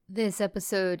This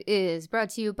episode is brought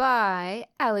to you by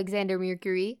Alexander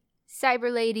Mercury, Cyber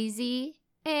Lady Z,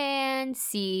 and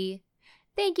C.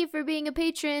 Thank you for being a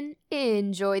patron.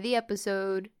 Enjoy the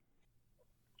episode.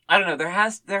 I don't know. There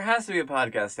has to be a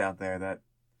podcast out there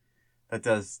that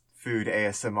does food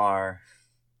ASMR.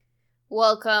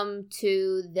 Welcome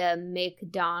to the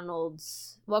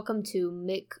McDonald's. Welcome to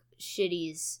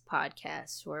McShitty's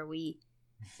podcast, where we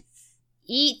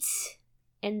eat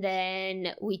and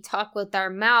then we talk with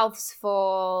our mouths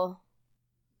full.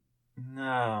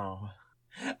 No,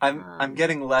 I'm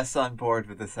getting less on board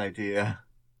with this idea.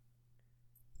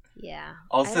 Yeah.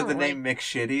 Also, the name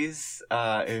McShitties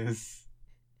is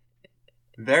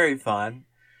very fun.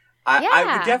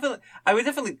 I would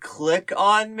definitely click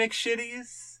on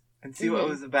McShitties and see what it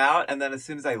was about, and then as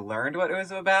soon as I learned what it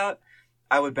was about,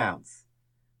 I would bounce.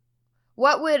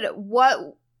 What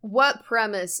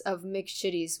premise of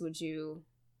McShitties would you?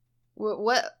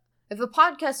 What if a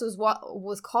podcast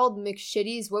was called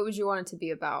McShitties? What would you want it to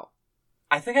be about?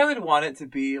 I think I would want it to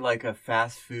be like a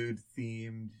fast food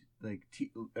themed, like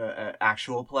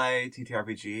actual play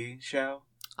TTRPG show.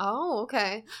 Oh,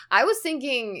 okay. I was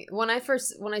thinking when I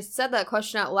said that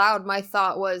question out loud, my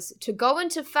thought was to go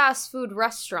into fast food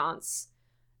restaurants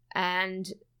and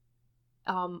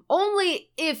only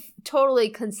if totally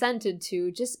consented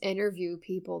to, just interview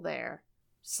people there.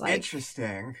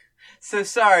 Interesting. So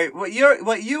sorry, what you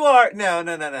are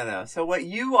no. So what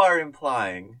you are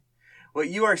implying, what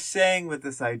you are saying with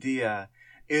this idea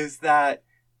is that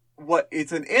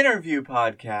it's an interview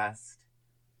podcast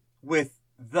with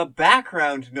the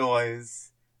background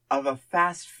noise of a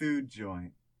fast food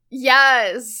joint.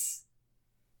 Yes.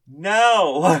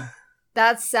 No.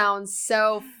 That sounds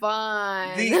so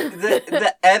fun.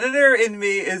 The editor in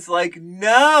me is like,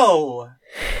 no.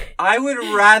 I would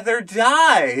rather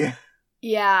die.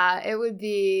 Yeah, it would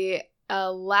be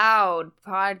a loud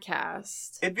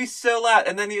podcast. It'd be so loud,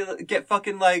 and then you get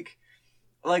fucking like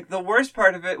the worst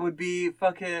part of it would be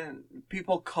fucking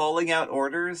people calling out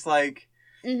orders like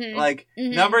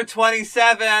number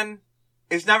 27,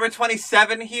 is number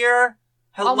 27 here?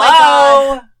 Hello? Oh my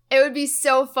God. It would be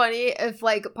so funny if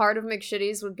like part of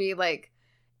McShitties would be like,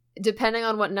 depending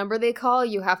on what number they call,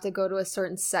 you have to go to a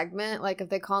certain segment. Like if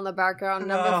they call in the background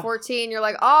number 14, you're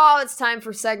like, oh, it's time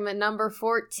for segment number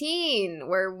 14,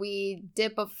 where we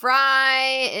dip a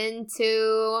fry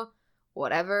into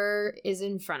whatever is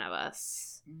in front of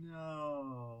us.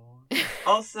 No.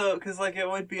 Also, because like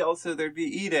it would be also there'd be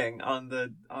eating on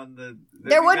the.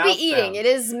 There would be eating. Sounds. It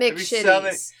is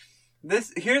McShitties.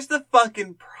 Here's the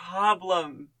fucking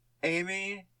problem,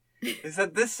 Amy. Is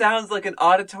that this sounds like an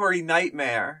auditory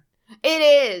nightmare. It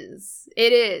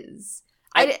is.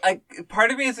 Part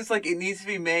of me is just like, it needs to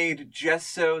be made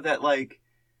just so that, like,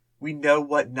 we know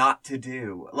what not to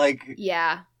do. Like,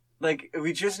 yeah. Like,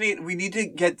 we need to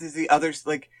get to the others,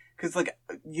 like, cause, like,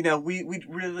 you know, we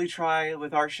really try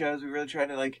with our shows, we really try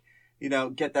to, like, you know,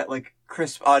 get that, like,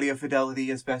 crisp audio fidelity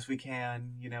as best we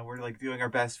can. You know, we're, like, doing our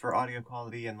best for audio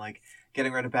quality and, like,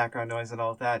 getting rid of background noise and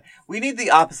all of that. We need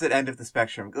the opposite end of the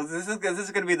spectrum. This is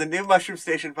going to be the new Mushroom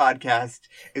Station podcast,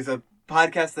 is a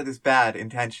podcast that is bad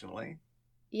intentionally.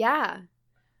 Yeah.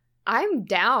 I'm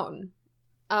down.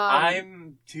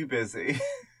 I'm too busy.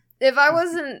 If I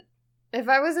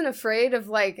wasn't afraid of,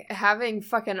 like, having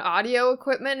fucking audio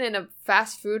equipment in a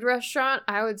fast food restaurant,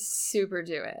 I would super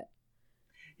do it.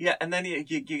 Yeah, and then you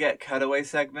get cutaway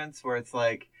segments where it's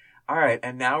like, all right,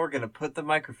 and now we're going to put the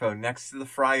microphone next to the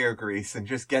fryer grease and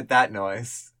just get that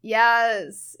noise.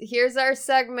 Yes. Here's our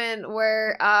segment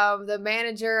where the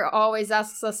manager always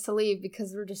asks us to leave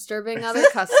because we're disturbing other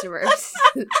customers.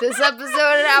 This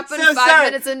episode happened 5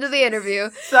 minutes into the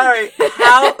interview. Sorry.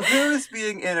 Who's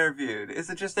being interviewed? Is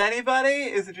it just anybody?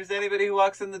 Is it just anybody who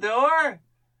walks in the door?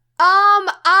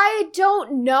 I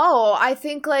don't know. I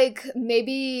think, like,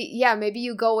 maybe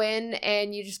you go in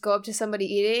and you just go up to somebody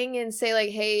eating and say,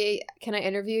 like, hey, can I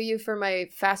interview you for my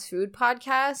fast food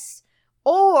podcast?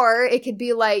 Or it could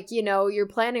be like, you know, you're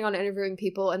planning on interviewing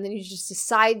people and then you just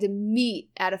decide to meet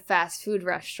at a fast food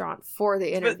restaurant for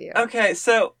the interview. But, okay,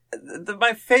 so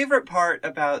my favorite part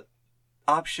about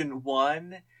option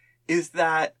 1 is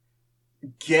that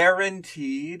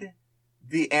guaranteed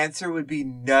the answer would be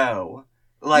no.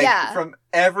 Like, from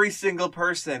every single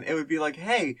person, it would be like,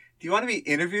 hey, do you want to be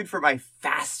interviewed for my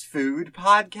fast food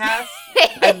podcast?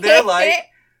 And they're like,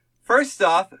 first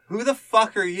off, who the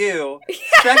fuck are you?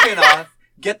 Second off,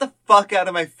 get the fuck out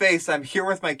of my face. I'm here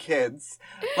with my kids.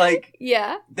 Like,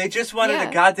 yeah. They just wanted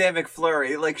a goddamn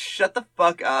McFlurry. Like, shut the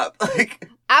fuck up. Like,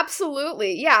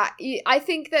 Absolutely. Yeah. I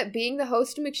think that being the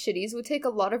host of McShitties would take a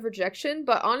lot of rejection,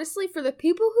 but honestly, for the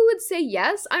people who would say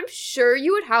yes, I'm sure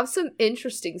you would have some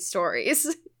interesting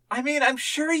stories. I mean, I'm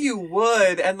sure you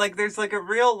would. And, like, there's, like, a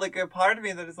real, like, a part of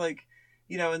me that is, like,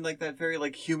 you know, in, like, that very,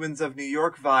 like, Humans of New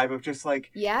York vibe of just, like,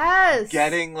 yes,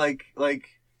 getting, like,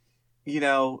 you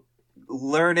know,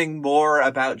 learning more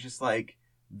about just, like,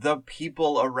 the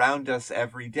people around us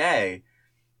every day.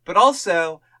 But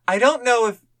also, I don't know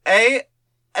if,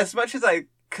 as much as I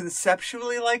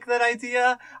conceptually like that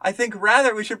idea, I think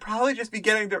rather we should probably just be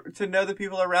getting to know the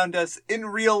people around us in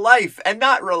real life and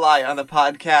not rely on a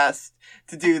podcast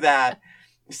to do that.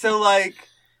 So, like...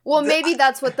 Well, maybe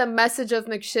that's what the message of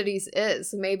McShitties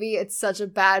is. Maybe it's such a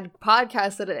bad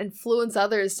podcast that it influences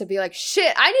others to be like,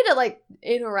 shit, I need to, like,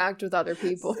 interact with other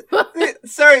people.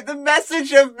 Sorry, the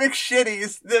message of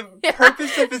McShitties, the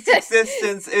purpose of its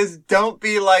existence is don't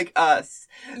be like us.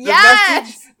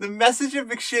 The message of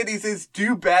McShitties is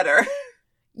do better.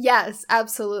 Yes,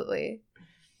 absolutely.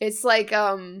 It's like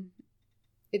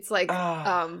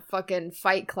fucking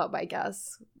Fight Club, I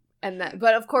guess.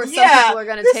 But of course, some people are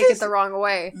going to take it the wrong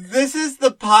way. This is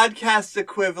the podcast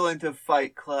equivalent of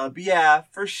Fight Club. Yeah,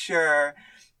 for sure.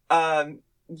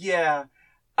 Yeah.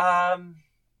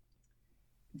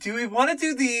 Do we want to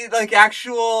do the, like,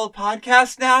 actual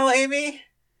podcast now, Amy?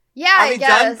 Yeah, I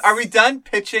guess. Are we done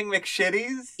pitching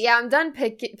McShitties? Yeah, I'm done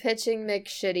pitching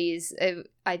McShitties.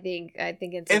 I think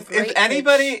it's a great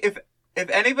if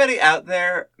anybody out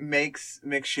there makes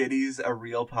McShitties a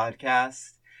real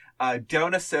podcast,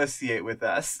 don't associate with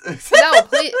us. No,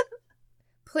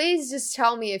 please just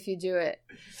tell me if you do it.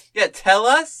 Yeah, tell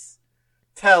us.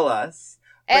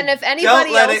 And if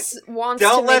anybody else wants to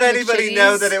don't let anybody McShitties,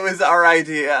 know that it was our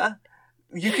idea.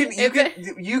 You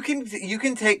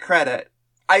can take credit.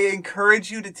 I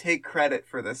encourage you to take credit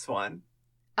for this one.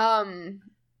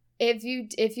 If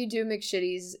you do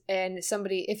McShitties and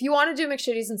if you want to do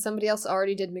McShitties and somebody else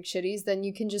already did McShitties, then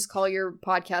you can just call your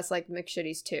podcast like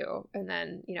McShitties 2, and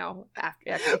then, you know,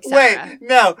 after Wait,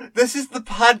 no, this is the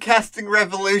podcasting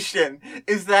revolution,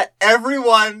 is that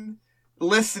everyone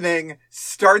listening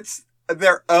starts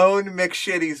their own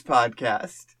McShitties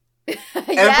podcast.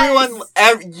 Yes.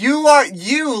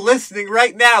 You listening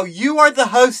right now, you are the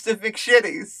host of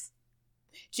McShitties.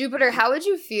 Jupiter, how would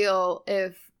you feel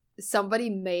if somebody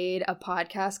made a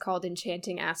podcast called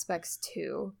Enchanting Aspects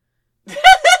 2?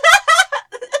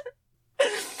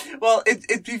 Well,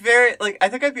 it'd be very, like, I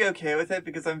think I'd be okay with it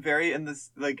because I'm very in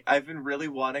this, like, I've been really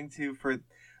wanting to, for,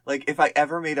 like, if I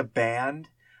ever made a band,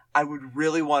 I would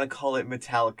really want to call it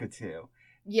Metallica 2.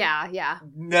 Yeah.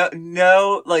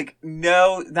 No,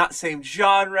 not same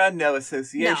genre, no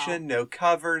association, no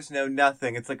covers, no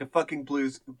nothing. It's like a fucking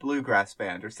bluegrass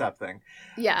band or something.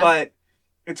 Yeah. But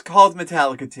it's called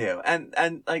Metallica 2.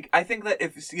 And like, I think that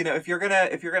if you're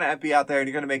gonna be out there and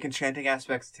you're gonna make Enchanting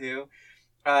Aspects 2,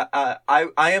 I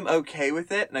am okay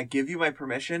with it, and I give you my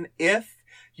permission if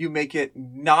you make it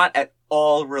not at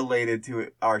all related to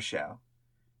our show.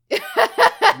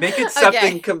 Make it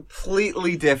something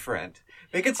completely different.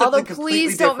 Make it something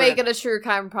please don't make it a true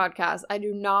crime podcast. I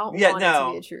do not want it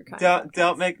to be a true crime podcast.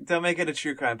 Don't make it a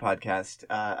true crime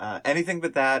podcast. Anything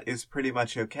but that is pretty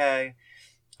much okay.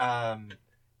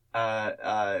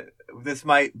 This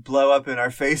might blow up in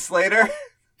our face later.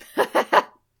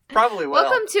 Probably will.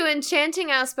 Welcome to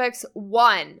Enchanting Aspects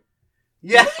 1.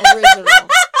 Yeah. Original.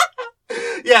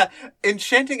 Yeah,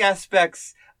 Enchanting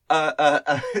Aspects,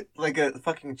 like a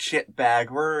fucking chip bag.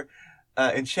 We're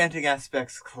Enchanting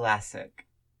Aspects Classic.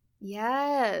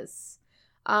 Yes.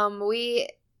 We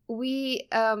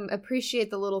appreciate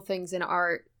the little things in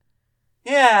art.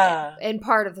 Yeah. And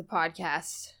part of the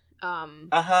podcast. The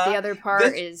other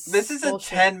part is this is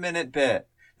bullshit. A 10-minute bit.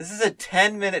 This is a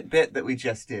 10-minute bit that we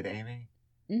just did, Amy.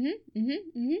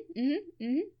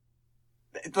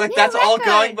 Like, that's all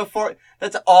going before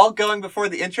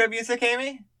the intro music,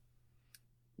 Amy?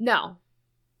 No.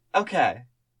 Okay.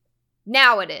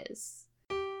 Now it is.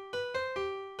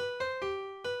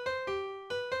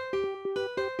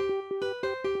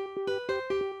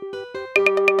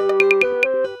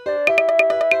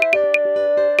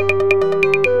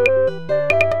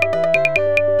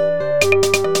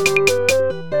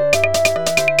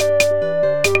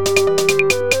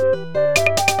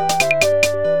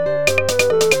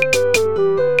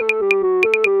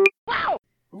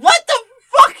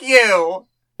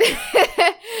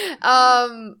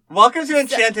 Welcome to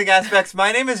Enchanting Aspects.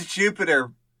 My name is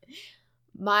Jupiter.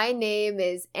 My name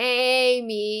is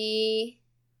Amy.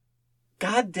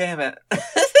 God damn it.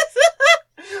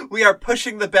 We are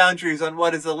pushing the boundaries on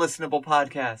what is a listenable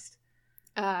podcast.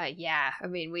 Yeah. I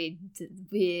mean,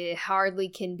 we hardly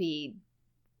can be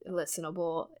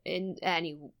listenable in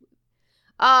any.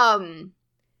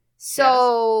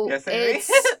 So yes,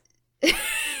 it's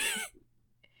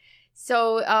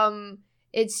so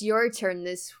it's your turn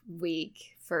this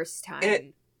week. First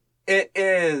time. It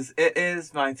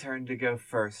is my turn to go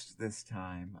first this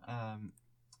time.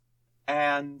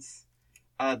 And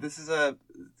this is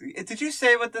did you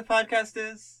say what the podcast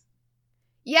is?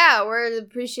 Yeah, we're to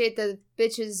appreciate the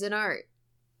bitches in art.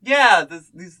 Yeah,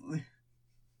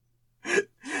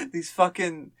 these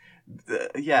fucking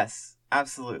yes,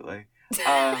 absolutely.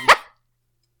 Hey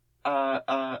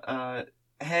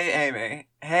Amy.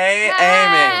 Hey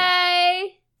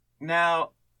Amy.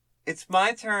 Now, it's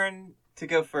my turn to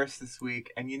go first this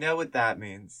week, and you know what that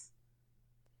means.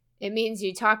 It means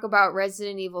you talk about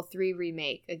Resident Evil 3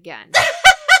 Remake again.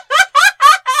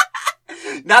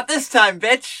 Not this time,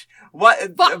 bitch.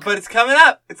 What? Fuck. But it's coming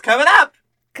up. It's coming up.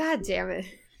 God damn it.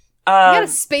 You gotta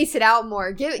space it out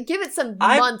more. Give it some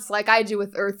months like I do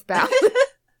with Earthbound.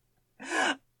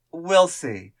 We'll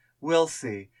see.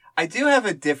 I do have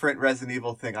a different Resident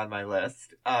Evil thing on my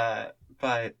list,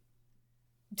 but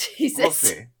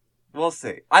Jesus. We'll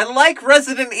see. I like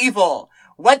Resident Evil.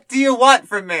 What do you want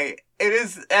from me?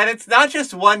 It's not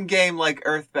just one game like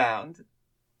Earthbound.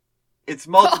 It's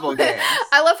multiple games.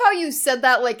 I love how you said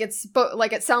that like it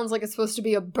sounds like it's supposed to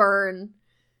be a burn.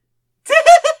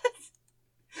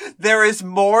 There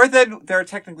are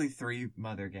technically 3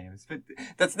 Mother games, but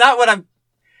that's not what I'm...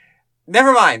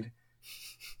 Never mind.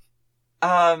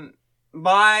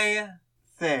 My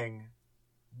thing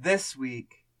this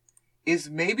week is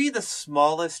maybe the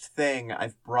smallest thing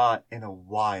I've brought in a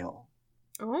while.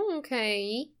 Oh,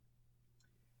 okay.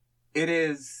 It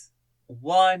is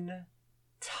one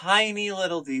tiny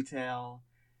little detail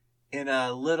in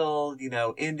a little,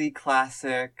 indie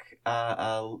classic,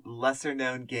 a lesser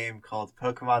known game called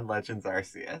Pokemon Legends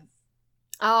Arceus.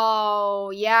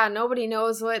 Oh, yeah, nobody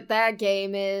knows what that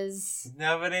game is.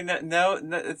 No,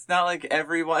 it's not like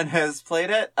everyone has played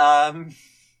it.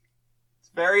 It's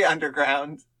very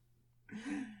underground.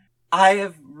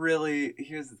 Here's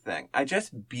the thing. I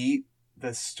just beat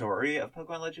the story of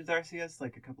Pokemon Legends Arceus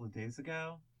like a couple of days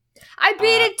ago. I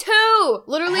beat it too!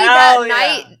 Literally that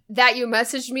night that you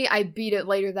messaged me, I beat it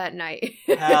later that night.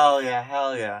 Hell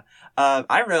yeah.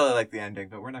 I really like the ending,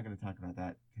 but we're not going to talk about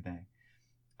that today.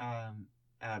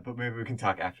 But maybe we can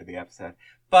talk after the episode.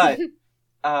 But,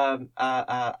 and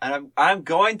I'm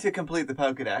going to complete the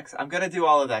Pokedex. I'm going to do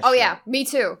all of that shit. Oh yeah, me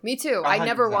too. 100%. I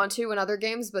never want to in other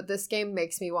games, but this game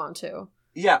makes me want to.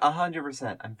 Yeah,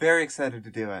 100%. I'm very excited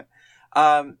to do it.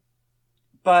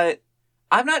 But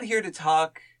I'm not here to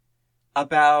talk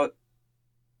about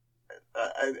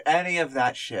any of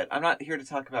that shit. I'm not here to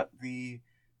talk about the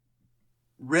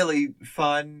really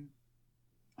fun,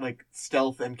 like,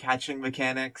 stealth and catching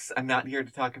mechanics. I'm not here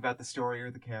to talk about the story or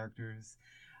the characters.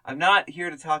 I'm not here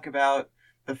to talk about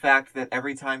the fact that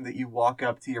every time that you walk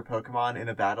up to your Pokemon in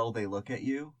a battle, they look at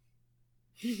you.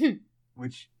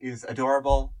 Which is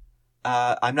adorable.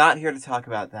 I'm not here to talk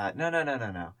about that.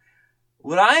 No.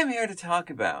 What I am here to talk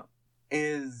about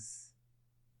is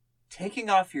taking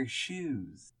off your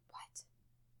shoes. What?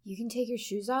 You can take your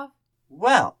shoes off?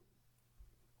 Well,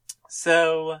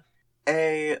 so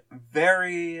a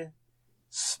very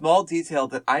small detail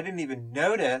that I didn't even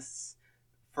notice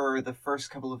for the first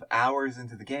couple of hours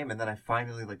into the game, and then I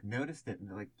finally noticed it,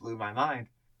 and it blew my mind.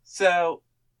 So,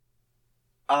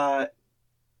 it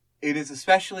is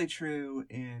especially true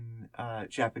in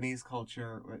Japanese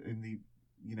culture, in the,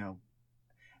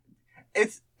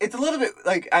 it's a little bit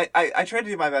I try to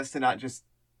do my best to not just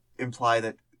imply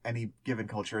that any given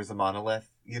culture is a monolith,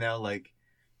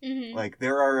 Mm-hmm.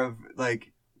 There are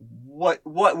what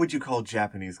would you call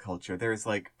Japanese culture? There's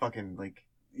fucking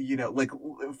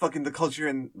fucking the culture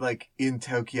in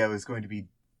Tokyo is going to be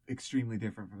extremely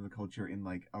different from the culture in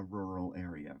a rural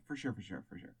area. For sure.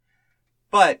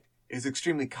 But is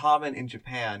extremely common in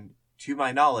Japan, to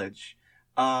my knowledge,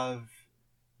 of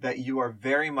that you are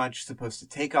very much supposed to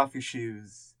take off your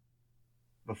shoes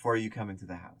before you come into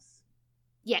the house.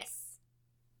 Yes.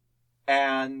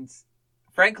 And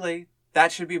frankly,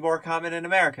 that should be more common in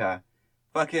America.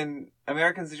 Fucking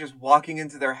Americans are just walking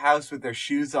into their house with their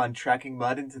shoes on, tracking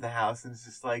mud into the house, and it's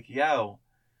just yo,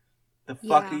 the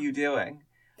fuck are you doing?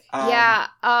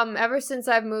 Ever since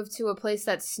I've moved to a place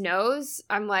that snows,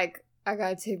 I'm I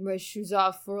gotta take my shoes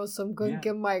off or else I'm gonna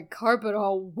get my carpet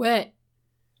all wet.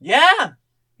 Yeah!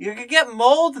 You could get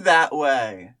mold that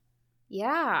way.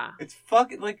 Yeah. It's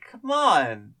fucking, come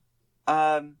on.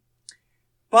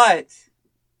 But,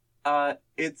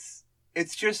 it's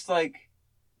just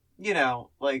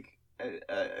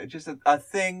just a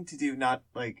thing to do, not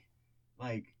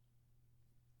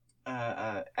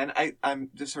and I'm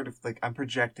just sort of like, I'm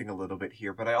projecting a little bit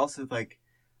here, but I also like,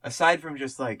 aside from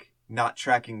just like not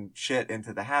tracking shit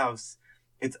into the house,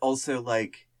 it's also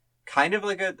like kind of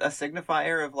like a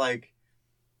signifier of like,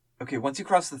 okay, once you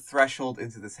cross the threshold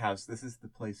into this house, this is the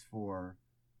place for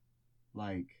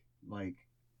like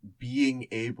being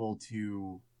able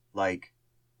to like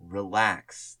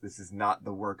relax. This is not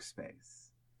the workspace,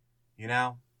 you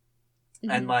know?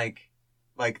 Mm-hmm. And like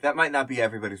that might not be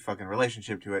everybody's fucking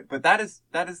relationship to it, but that is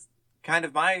kind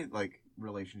of my like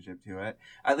relationship to it.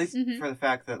 At least for the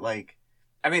fact that like,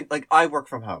 I mean, like I work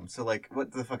from home, so like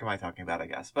what the fuck am I talking about, I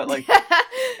guess. But like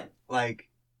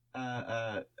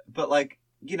but like,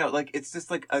 you know, like it's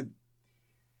just like a,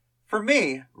 for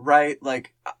me, right?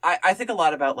 Like I think a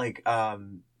lot about like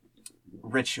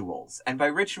rituals. And by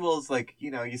rituals, like,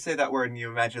 you know, you say that word and you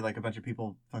imagine like a bunch of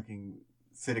people fucking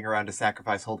sitting around a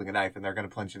sacrifice holding a knife and they're going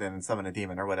to plunge it in and summon a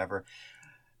demon or whatever.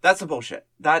 That's some bullshit.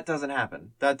 That doesn't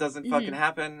happen. That doesn't fucking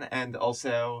happen. And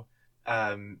also,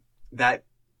 that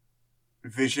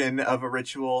vision of a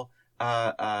ritual,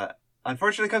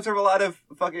 unfortunately comes from a lot of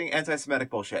fucking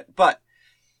anti-Semitic bullshit. But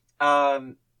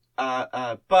anyway,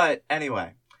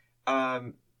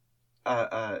 when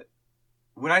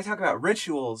I talk about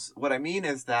rituals, what I mean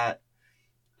is that,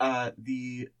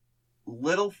 the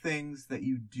little things that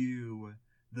you do,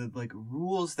 the like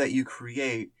rules that you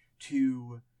create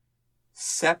to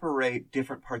separate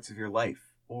different parts of your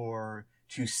life or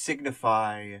to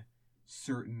signify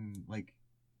certain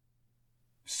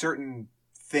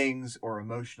things or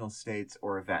emotional states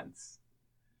or events.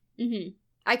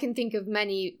 I can think of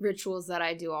many rituals that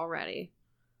I do already.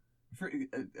 Do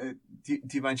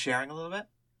you mind sharing a little bit?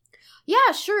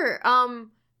 Yeah, sure.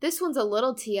 This one's a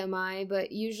little TMI,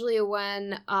 but usually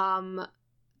when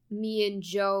me and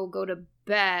Joe go to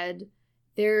bed,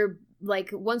 they're like,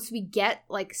 once we get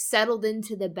like settled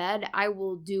into the bed, I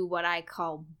will do what I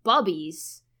call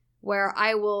bubbies, where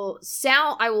I will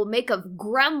make a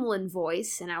gremlin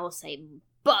voice and I will say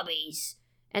bubbies,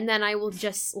 and then I will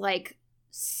just like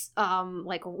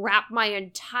wrap my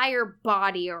entire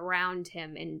body around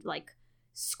him and like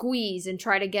squeeze and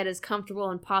try to get as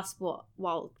comfortable as possible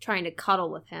while trying to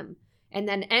cuddle with him. And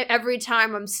then every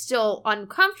time I'm still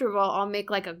uncomfortable, I'll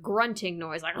make like a grunting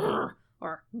noise, like or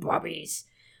bubbies.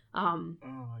 Oh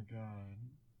my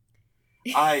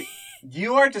god!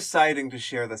 You are deciding to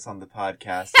share this on the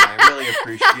podcast, and I really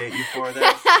appreciate you for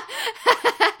this.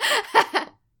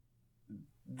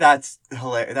 That's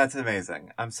hilarious. That's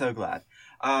amazing. I'm so glad.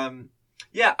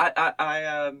 Yeah,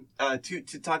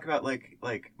 to talk about like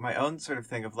my own sort of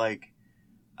thing of like,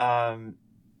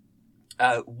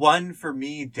 one for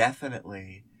me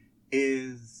definitely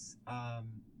is,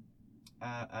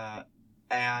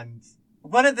 and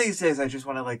one of these days I just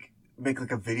want to like make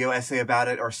like a video essay about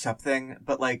it or something,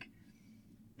 but like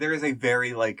there is a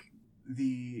very like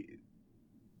the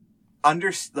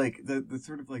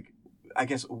sort of like, I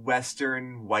guess,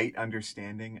 Western white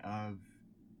understanding of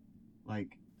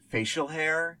like facial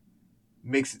hair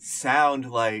makes it sound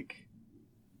like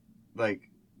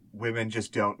women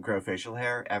just don't grow facial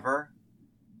hair ever.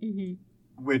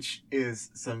 Which is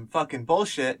some fucking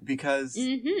bullshit because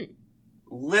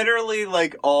literally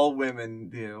like all women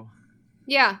do.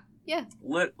 Yeah.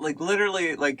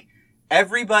 Literally like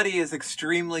everybody is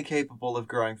extremely capable of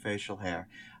growing facial hair.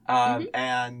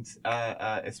 And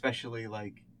especially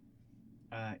like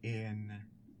in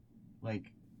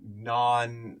like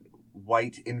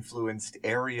non-white influenced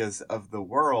areas of the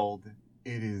world,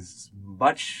 it is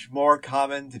much more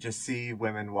common to just see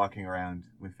women walking around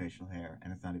with facial hair,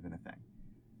 and it's not even a thing.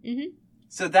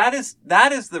 So that is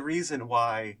the reason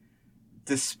why,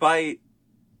 despite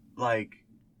like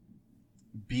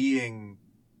being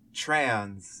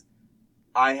trans,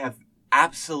 I have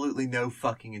absolutely no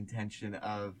fucking intention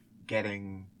of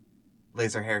getting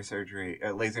laser hair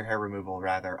removal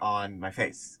rather, on my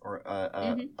face, or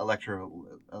electro,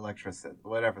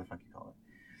 whatever the fuck you call it.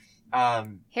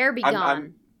 Hair be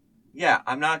gone.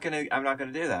 I'm not gonna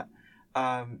do that.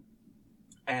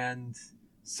 And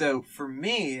so for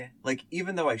me, like,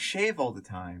 even though I shave all the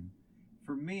time,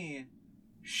 for me,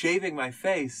 shaving my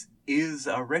face is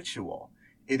a ritual.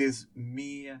 It is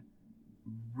me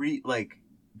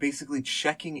basically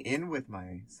checking in with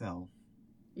myself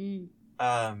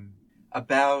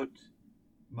about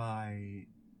my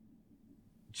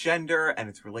gender and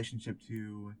its relationship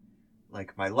to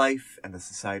like my life and the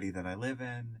society that I live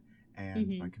in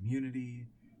and my community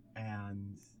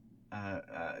and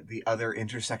the other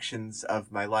intersections of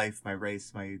my life, my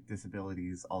race, my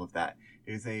disabilities, all of that.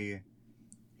 It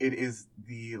is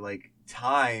the like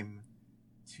time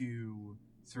to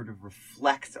sort of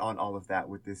reflect on all of that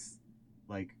with this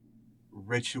like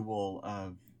ritual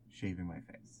of shaving my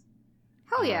face.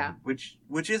 Hell yeah. Which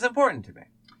is important to me.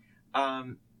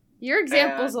 Your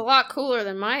example's a lot cooler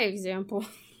than my example.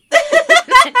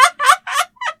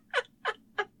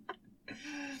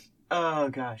 Oh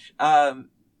gosh.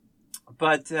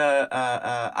 But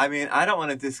I mean, I don't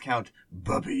want to discount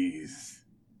bubbies.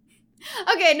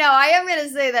 Okay, no, I am gonna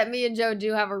say that me and Joe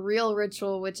do have a real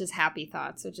ritual, which is happy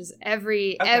thoughts, which is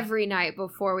every night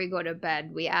before we go to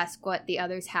bed, we ask what the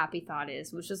other's happy thought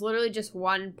is, which is literally just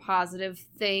one positive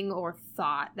thing or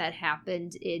thought that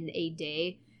happened in a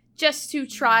day, just to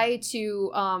try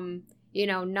to,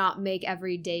 not make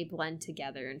every day blend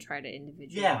together and try to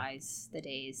individualize the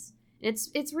days.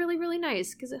 It's really, really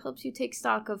nice because it helps you take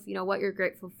stock of, what you're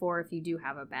grateful for if you do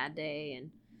have a bad day and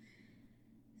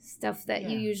stuff that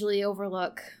you usually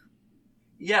overlook.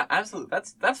 Yeah, absolutely.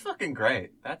 That's fucking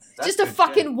great. That's just a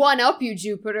fucking one-up you,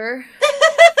 Jupiter.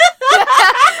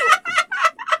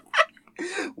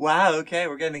 Wow, okay,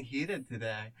 we're getting heated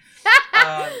today.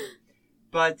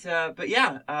 But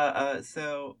yeah,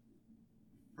 so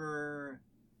for,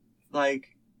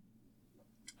 like,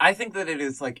 I think that it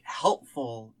is, like,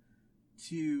 helpful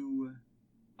to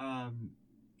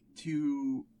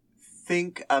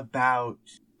think about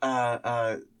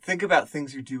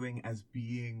things you're doing as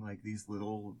being like these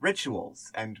little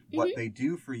rituals and what they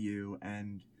do for you.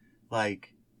 And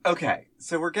like, okay,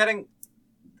 so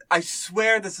I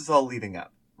swear this is all leading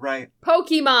up, right?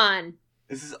 Pokemon.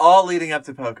 This is all leading up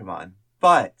to Pokemon.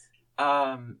 But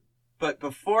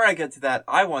before I get to that,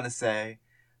 I want to say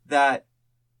that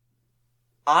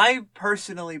I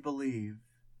personally believe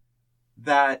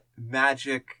that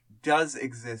magic does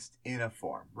exist in a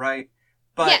form, right?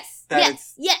 But yes.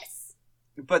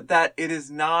 But that it is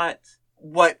not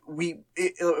what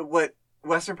what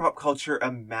Western pop culture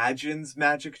imagines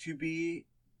magic to be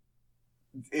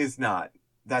is not.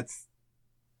 That's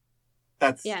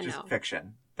just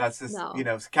fiction. That's just,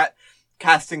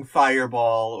 casting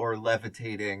fireball or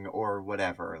levitating or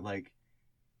whatever, like,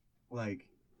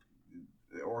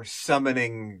 or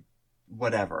summoning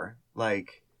whatever.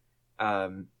 Like,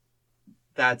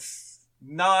 that's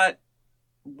not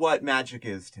what magic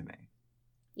is to me.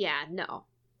 Yeah, no.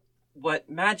 What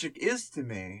magic is to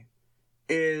me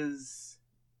is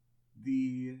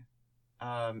the,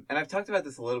 and I've talked about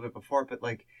this a little bit before, but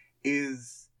like,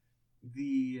 is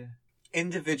the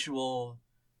individual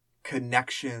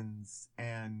connections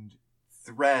and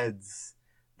threads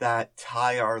that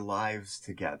tie our lives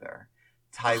together.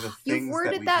 Tie the things that we do. You've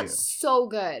worded that so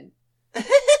good.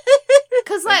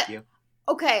 Cause Thank you.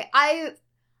 Okay,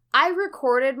 I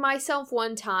recorded myself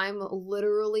one time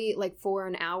literally like for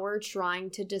an hour trying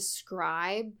to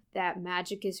describe that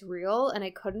magic is real, and I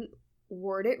couldn't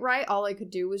word it right. All I could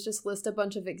do was just list a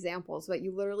bunch of examples, but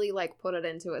you literally like put it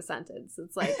into a sentence.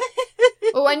 It's like,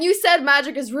 but when you said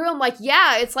magic is real, I'm like,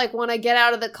 yeah, it's like when I get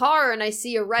out of the car and I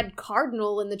see a red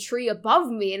cardinal in the tree above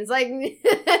me, and it's like,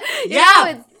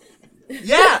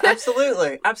 Yeah,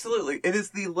 absolutely. Absolutely. It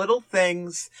is the little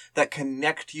things that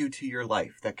connect you to your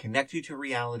life, that connect you to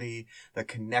reality, that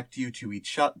connect you to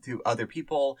to other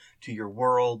people, to your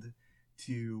world,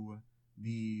 to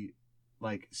the,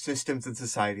 like, systems and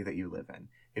society that you live in.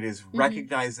 It is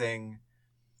recognizing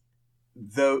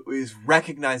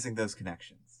those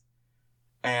connections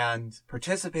and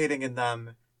participating in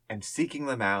them and seeking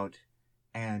them out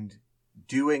and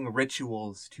doing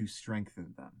rituals to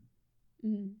strengthen them.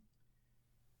 Mm-hmm.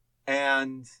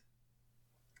 And,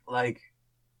 like,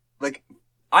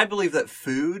 I believe that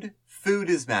food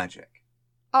is magic.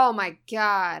 Oh my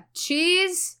god.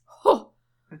 Cheese? Oh.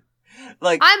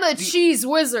 Like, I'm a cheese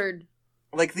wizard.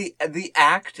 Like, the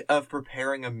act of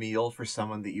preparing a meal for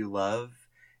someone that you love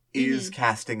is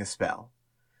casting a spell.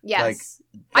 Yes.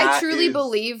 Like, I truly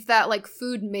believe that, like,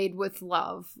 food made with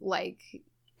love, like...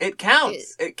 It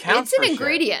counts. It counts. It's an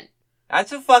ingredient. Shit.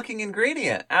 That's a fucking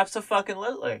ingredient.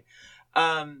 Abso-fucking-lutely.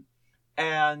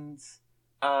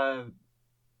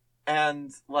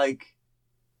 And like,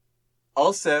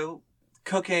 also,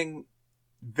 cooking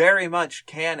very much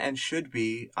can and should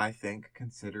be, I think,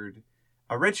 considered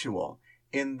a ritual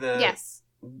in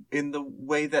the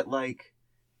way that, like,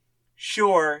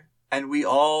 sure, and we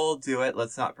all do it,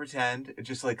 let's not pretend,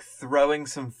 just like throwing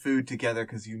some food together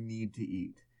because you need to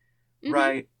eat,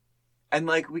 right? And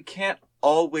like, we don't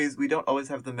always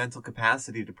have the mental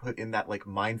capacity to put in that, like,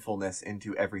 mindfulness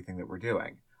into everything that we're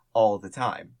doing all the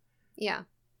time. Yeah.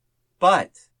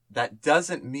 But that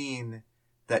doesn't mean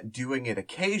that doing it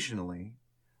occasionally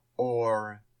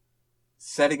or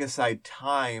setting aside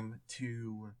time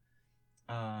to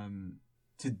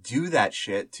do that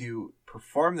shit, to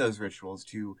perform those rituals,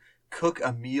 to cook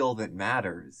a meal that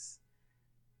matters,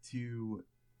 to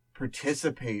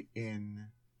participate in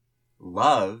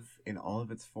love in all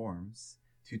of its forms,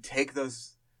 to take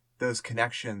those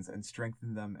connections and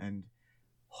strengthen them and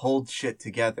hold shit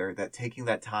together, that taking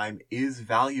that time is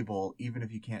valuable even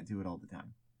if you can't do it all the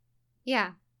time.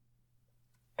 Yeah.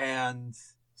 And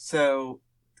so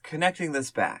connecting this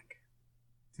back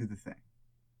to the thing.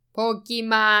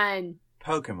 Pokemon.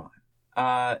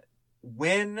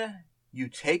 When you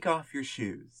take off your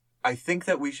shoes, I think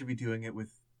that we should be doing it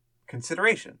with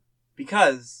consideration,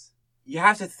 because you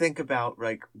have to think about,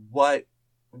 like, what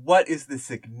is the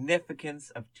significance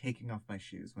of taking off my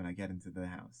shoes when I get into the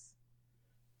house?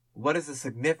 What is the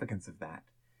significance of that?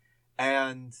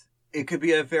 And it could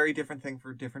be a very different thing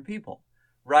for different people,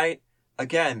 right?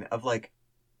 Again, of like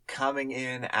coming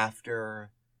in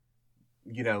after,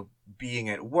 you know, being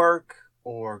at work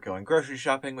or going grocery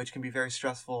shopping, which can be very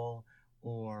stressful,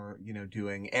 or, you know,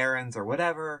 doing errands or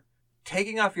whatever.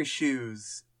 Taking off your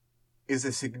shoes is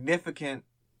significant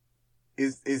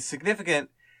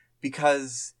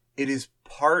because it is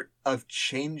part of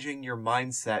changing your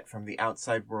mindset from the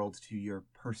outside world to your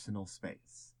personal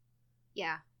space.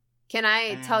 Yeah. Can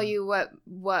I tell you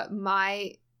what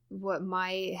my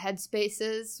headspace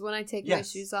is when I take my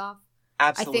shoes off?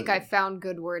 Absolutely. I think I found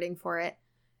good wording for it.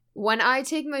 When I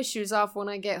take my shoes off when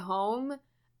I get home,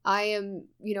 I am,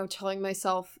 you know, telling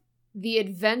myself the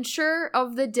adventure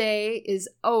of the day is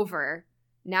over.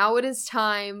 Now it is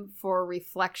time for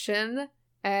reflection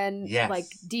and like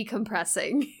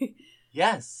decompressing.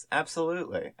 Yes,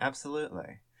 absolutely.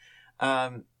 Absolutely.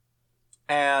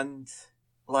 And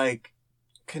like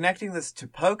connecting this to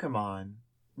Pokemon,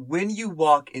 when you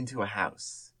walk into a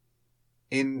house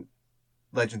in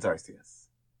Legends Arceus,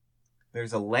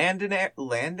 there's a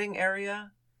landing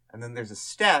area, and then there's a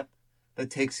step that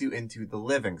takes you into the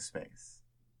living space.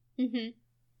 Mm-hmm.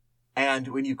 And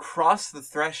when you cross the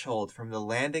threshold from the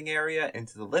landing area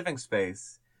into the living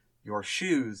space, your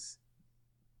shoes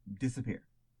disappear.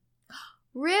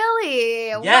 Really?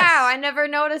 Yes. Wow, I never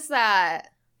noticed that.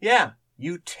 Yeah.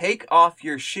 You take off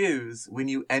your shoes when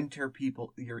you enter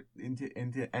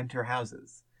enter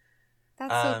houses.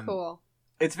 That's so cool.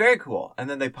 It's very cool. And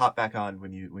then they pop back on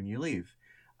when you leave.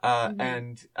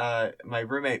 And my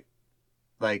roommate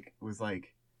was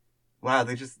like, wow,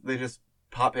 they just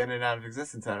pop in and out of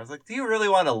existence. And I was like, do you really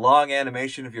want a long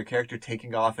animation of your character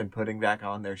taking off and putting back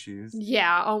on their shoes?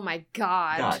 Yeah, oh my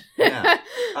god. Yeah.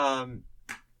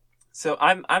 So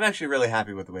I'm actually really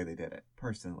happy with the way they did it,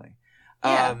 personally.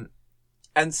 Yeah.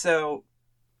 And so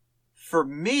for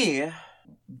me,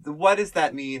 what does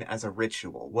that mean as a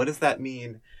ritual? What does that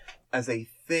mean as a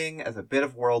thing, as a bit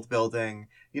of world building?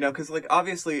 You know, because like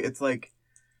obviously it's like,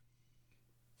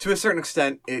 to a certain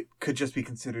extent, it could just be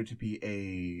considered to be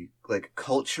a like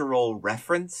cultural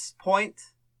reference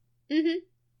point. Mm-hmm.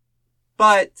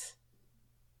 But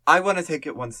I want to take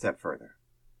it one step further,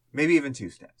 maybe even 2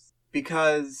 steps,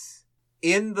 because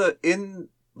in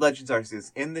Legends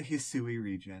Arceus, in the Hisui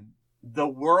region, the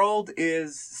world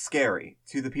is scary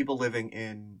to the people living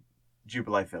in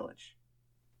Jubilife Village.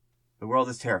 The world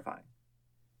is terrifying.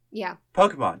 Yeah.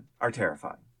 Pokemon are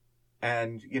terrifying.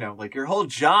 And, you know, like your whole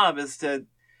job is to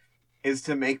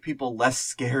make people less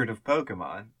scared of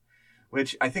Pokemon,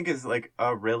 which I think is like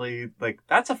a really like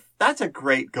that's a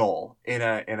great goal in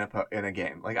a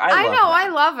game. Like I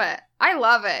love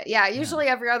it. Yeah, usually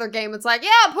every other game it's like,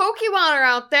 yeah, Pokemon are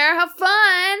out there, have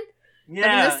fun. Yeah.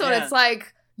 And in this one it's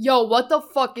like, yo, what the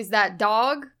fuck is that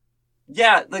dog?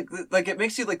 Yeah, like it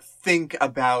makes you like think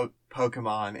about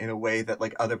Pokemon in a way that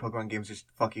like other Pokemon games just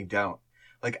fucking don't.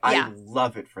 Like I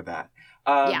love it for that.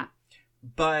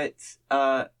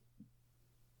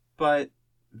 But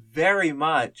very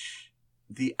much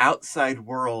the outside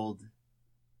world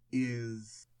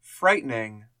is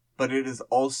frightening, but it is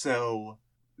also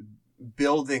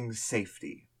building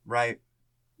safety, right?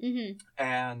 Mm-hmm.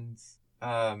 And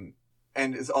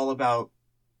is all about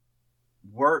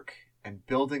work and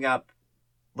building up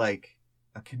like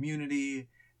a community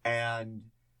and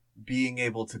being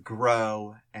able to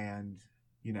grow and,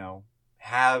 you know,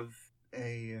 have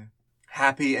a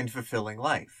happy and fulfilling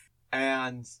life.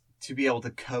 And to be able to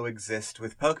coexist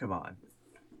with Pokemon.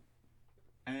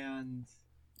 And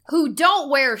who don't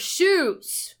wear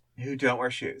shoes.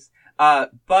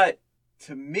 But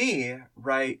to me,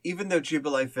 right, even though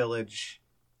Jubilife Village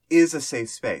is a safe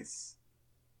space,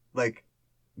 like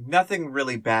nothing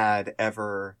really bad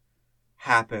ever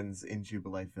happens in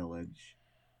Jubilife Village.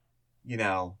 You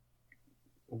know,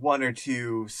 1 or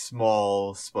 2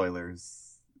 small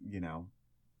spoilers, you know,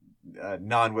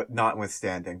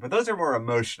 notwithstanding, but those are more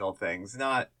emotional things,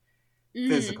 not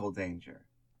physical danger.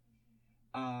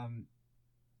 And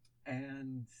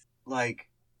like,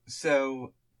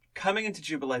 so coming into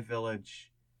Jubilife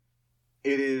Village,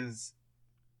 it is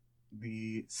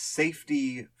the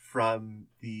safety from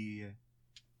the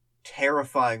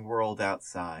terrifying world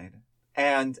outside.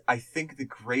 And I think the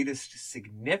greatest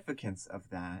significance of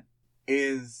that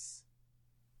is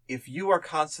if you are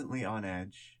constantly on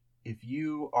edge, if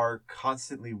you are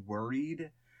constantly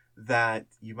worried that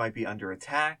you might be under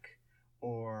attack,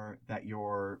 or that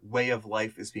your way of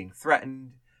life is being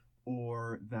threatened,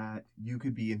 or that you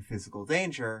could be in physical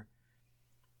danger,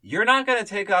 you're not going to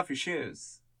take off your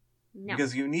shoes. No.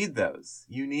 Because you need those.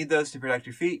 You need those to protect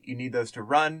your feet. You need those to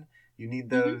run. You need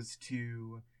those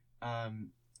to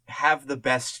have the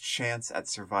best chance at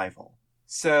survival.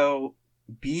 So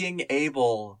being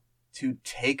able to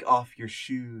take off your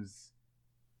shoes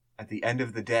at the end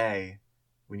of the day,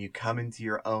 when you come into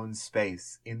your own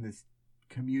space in this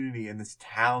community, in this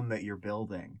town that you're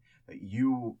building, that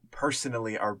you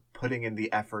personally are putting in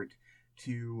the effort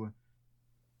to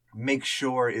make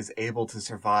sure is able to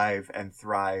survive and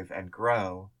thrive and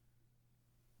grow,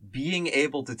 being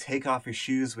able to take off your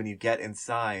shoes when you get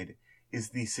inside is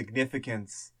the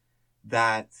significance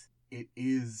that it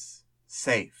is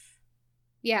safe.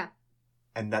 Yeah.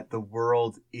 And that the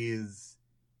world is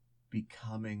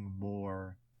becoming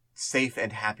more safe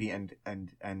and happy and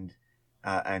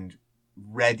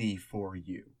ready for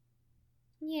you.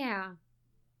 Yeah.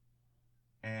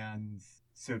 And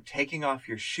so taking off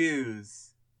your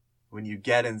shoes when you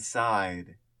get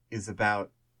inside is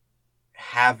about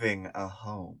having a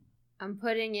home. I'm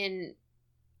putting in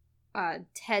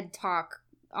TED Talk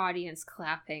audience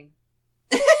clapping.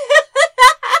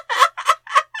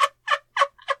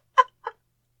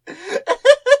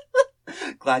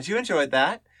 Glad you enjoyed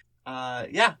that.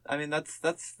 Yeah, I mean that's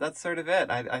sort of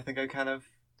it. I think I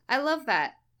love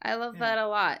that. I love that a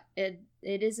lot. It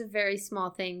is a very small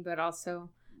thing, but also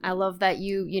I love that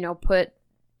you put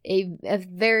a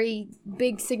very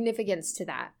big significance to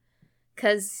that.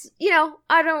 Cause I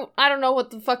don't know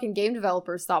what the fucking game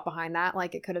developers thought behind that.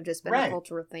 Like it could have just been a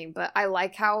cultural thing, but I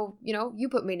like how you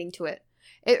put meaning to it.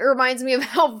 It reminds me of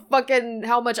how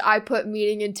much I put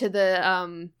meaning into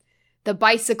the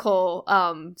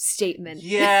bicycle statement.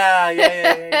 Yeah.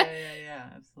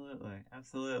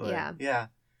 Absolutely. Yeah.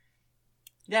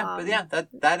 But yeah,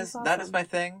 that is awesome. That is my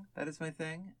thing. That is my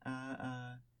thing.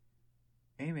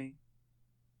 Amy,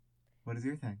 what is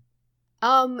your thing?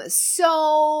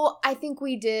 So I think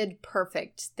we did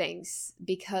perfect things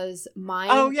because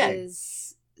mine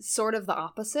is sort of the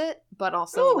opposite, but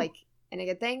also like in a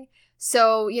good thing.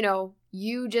 So,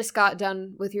 you just got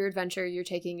done with your adventure. You're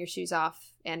taking your shoes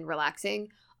off and relaxing.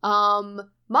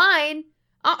 Mine,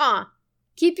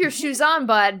 keep your shoes on,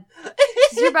 bud.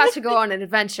 'Cause you're about to go on an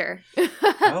adventure.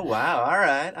 Oh, wow. All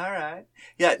right.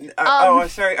 Yeah. I'm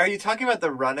sorry. Are you talking about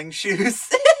the running shoes?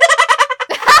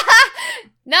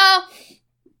 No.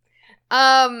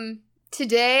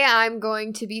 Today I'm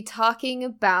going to be talking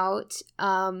about,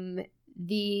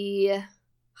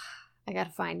 I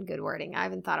gotta find good wording. I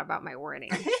haven't thought about my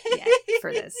wording yet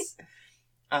for this.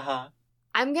 Uh-huh.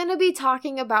 I'm gonna be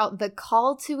talking about the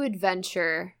call to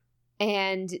adventure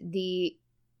and the,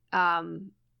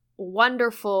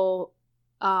 wonderful,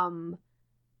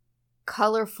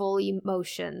 colorful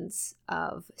emotions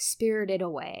of Spirited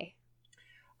Away.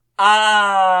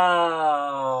 Oh,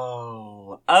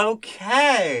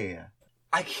 okay.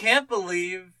 I can't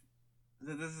believe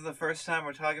that this is the first time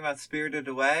we're talking about Spirited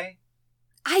Away.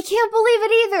 I can't believe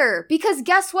it either, because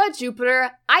guess what,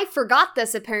 Jupiter? I forgot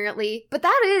this apparently, but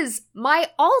that is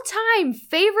my all-time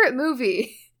favorite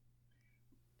movie.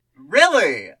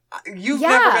 Really? You've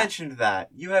never mentioned that.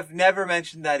 You have never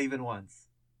mentioned that even once.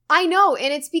 I know,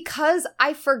 and it's because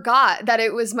I forgot that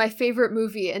it was my favorite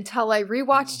movie until I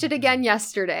rewatched it again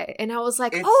yesterday, and I was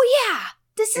like, oh yeah,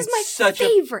 this is my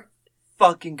favorite.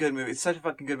 Fucking good movie. It's such a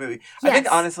fucking good movie. Yes.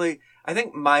 I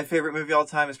think my favorite movie all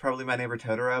time is probably My Neighbor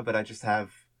Totoro, but I just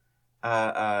have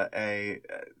a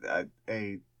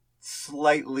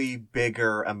slightly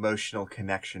bigger emotional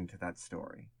connection to that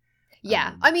story.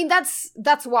 Yeah, I mean that's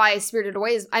why Spirited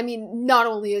Away is. I mean, not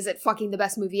only is it fucking the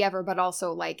best movie ever, but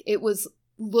also like it was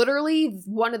literally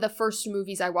one of the first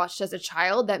movies I watched as a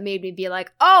child that made me be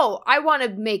like, oh, I want to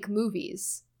make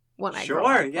movies when I grow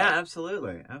up. Sure, yeah,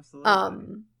 absolutely.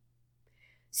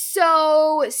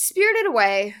 So, Spirited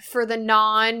Away, for the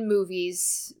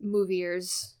non-moviers.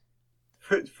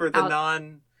 For the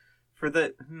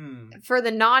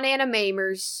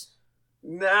non-animamers.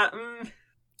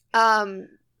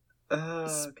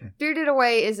 Okay. Spirited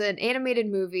Away is an animated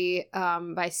movie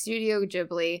by Studio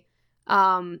Ghibli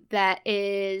that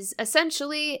is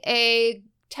essentially a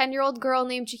 10-year-old girl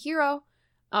named Chihiro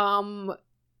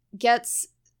gets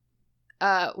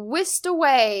whisked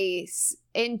away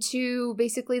into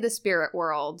basically the spirit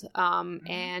world,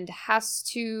 and has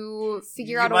to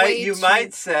figure out a way You to...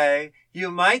 might say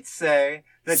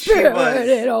that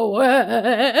spirited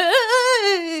away.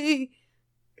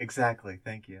 Exactly,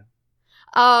 thank you.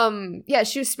 Yeah,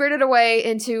 she was spirited away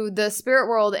into the spirit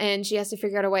world, and she has to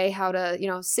figure out a way how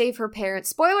to, save her parents.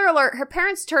 Spoiler alert, her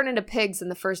parents turn into pigs in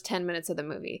the first 10 minutes of the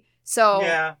movie. So,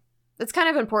 yeah. It's kind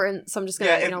of important, so I'm just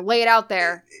gonna, lay it out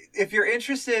there. If you're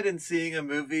interested in seeing a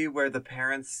movie where the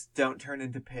parents don't turn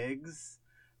into pigs,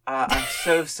 I'm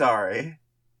so sorry.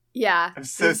 Yeah. I'm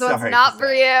so sorry. It's not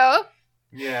for you.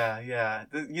 Yeah.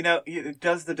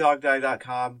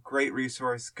 DoesTheDogDie.com, great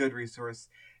resource, good resource.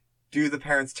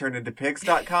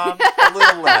 DoTheParentsTurnIntoPigs.com, a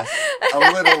little less.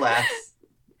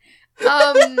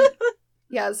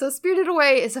 Yeah, so Spirited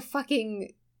Away is a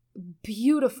fucking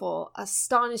beautiful,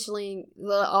 astonishingly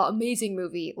amazing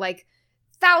movie. Like,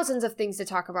 thousands of things to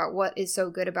talk about what is so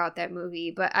good about that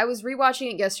movie, but I was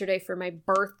rewatching it yesterday for my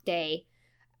birthday.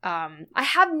 I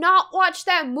have not watched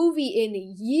that movie in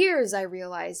years, I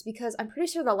realized, because I'm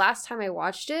pretty sure the last time I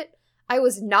watched it, I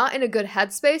was not in a good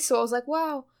headspace, so I was like,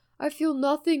 wow, I feel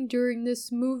nothing during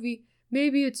this movie.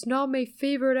 Maybe it's not my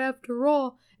favorite after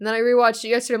all. And then I rewatched it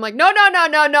yesterday, I'm like, no.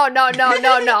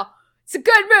 It's a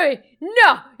good movie.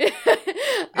 No.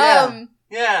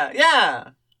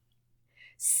 Yeah.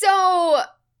 So,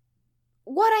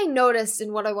 what I noticed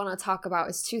and what I want to talk about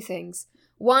is two things.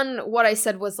 One, what I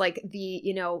said was like the,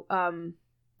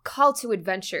 call to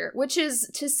adventure, which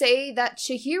is to say that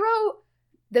Chihiro,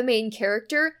 the main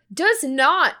character, does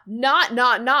not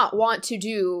want to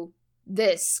do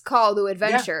this call to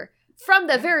adventure. Yeah. From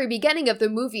the very beginning of the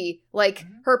movie, like,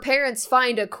 her parents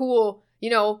find a cool,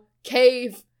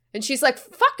 cave. And she's like,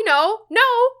 fuck no,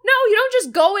 you don't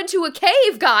just go into a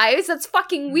cave, guys. That's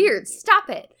fucking weird. Stop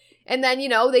it. And then,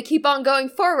 they keep on going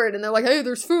forward and they're like, hey,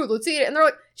 there's food, let's eat it. And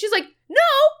she's like, no,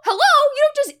 hello, you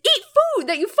don't just eat food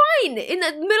that you find in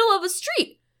the middle of a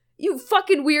street. You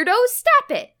fucking weirdos,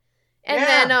 stop it. And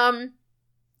then,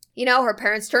 her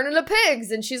parents turn into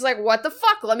pigs and she's like, what the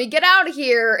fuck? Let me get out of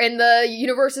here. And the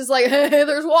universe is like, hey,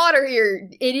 there's water here,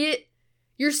 idiot.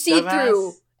 You're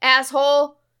see-through,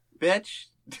 asshole. Bitch.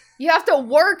 You have to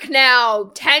work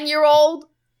now, 10-year-old.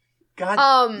 God,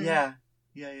 yeah.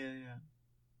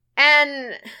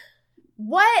 And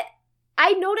what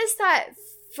I noticed that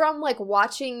from, like,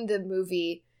 watching the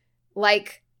movie,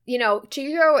 like,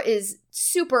 Chihiro is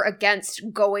super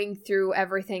against going through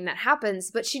everything that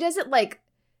happens, but she doesn't, like,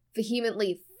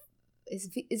 vehemently... Is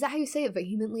that how you say it?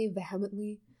 Vehemently?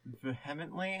 Vehemently?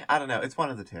 I don't know. It's one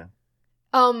of the two.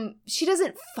 She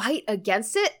doesn't fight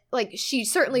against it. Like, she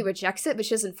certainly rejects it, but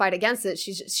she doesn't fight against it.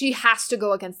 She has to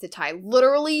go against the tide.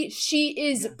 Literally, she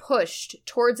is pushed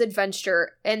towards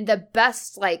adventure, and the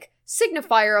best, like,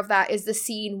 signifier of that is the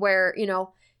scene where,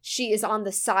 she is on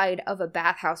the side of a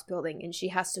bathhouse building, and she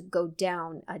has to go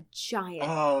down a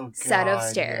giant set of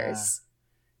stairs.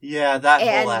 Yeah, that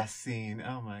whole last scene.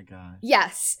 Oh my god.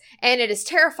 Yes, and it is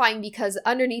terrifying because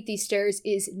underneath these stairs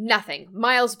is nothing,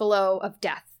 miles below of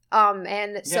death.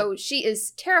 So she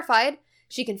is terrified.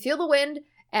 She can feel the wind,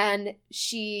 and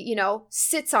she,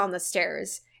 sits on the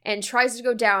stairs and tries to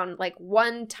go down, like,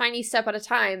 one tiny step at a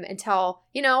time until,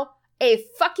 a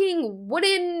fucking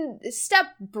wooden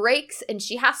step breaks and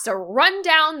she has to run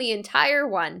down the entire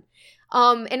one.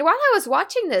 And while I was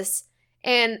watching this,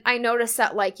 and I noticed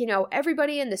that, like,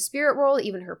 everybody in the spirit world,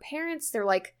 even her parents, they're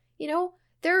like,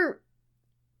 they're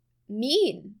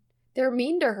mean. They're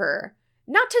mean to her.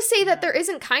 Not to say that there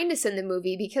isn't kindness in the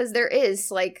movie, because there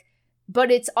is, like, but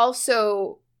it's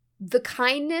also the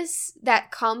kindness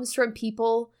that comes from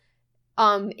people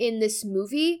in this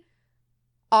movie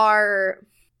are,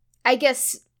 I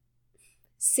guess,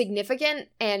 significant,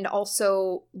 and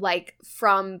also, like,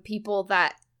 from people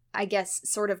that, I guess,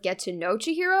 sort of get to know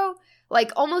Chihiro.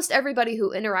 Like, almost everybody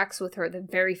who interacts with her the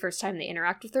very first time they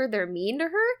interact with her, they're mean to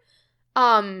her.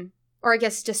 Or I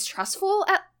guess distrustful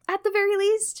at the very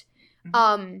least.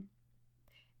 And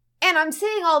I'm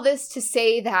saying all this to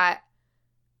say that,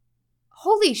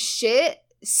 holy shit,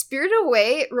 Spirited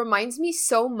Away reminds me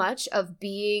so much of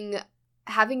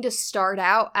having to start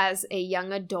out as a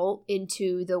young adult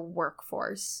into the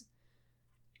workforce.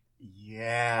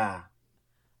 Yeah.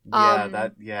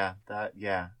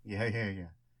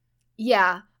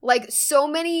 Yeah, like,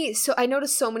 so I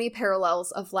noticed so many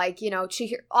parallels of, like,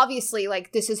 Chihiro, obviously,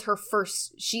 like, this is her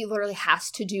first, she literally has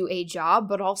to do a job,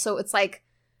 but also it's like,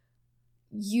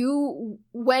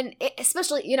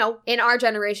 especially, in our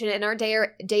generation, in our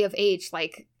day of age,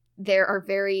 like, there are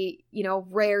very,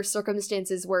 rare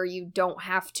circumstances where you don't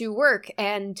have to work,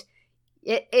 and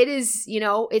it is, you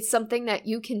know, it's something that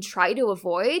you can try to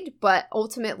avoid, but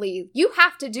ultimately you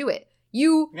have to do it.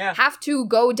 You have to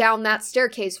go down that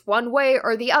staircase one way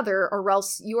or the other, or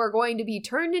else you are going to be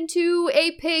turned into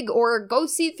a pig or go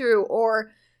see-through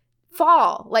or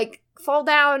fall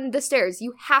down the stairs.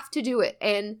 You have to do it.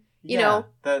 And, you know.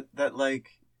 That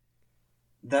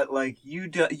you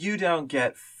don't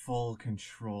get full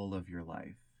control of your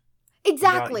life.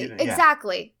 Exactly.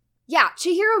 Exactly. Yeah,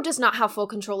 Chihiro does not have full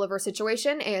control of her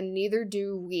situation, and neither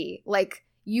do we. Like,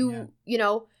 you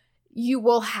know, you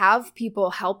will have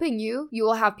people helping you, you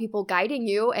will have people guiding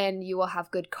you, and you will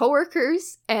have good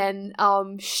coworkers and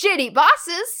shitty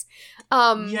bosses.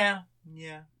 Yeah.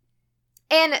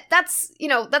 And that's, you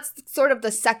know, that's sort of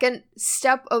the second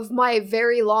step of my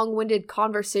very long-winded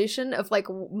conversation of, like,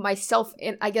 myself,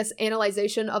 and I guess,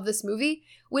 analyzation of this movie,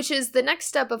 which is the next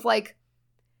step of, like,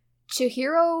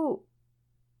 Chihiro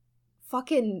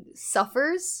fucking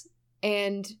suffers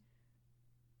and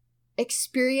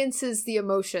experiences the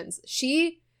emotions.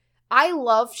 I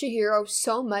love Chihiro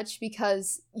so much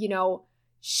because, you know,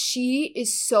 she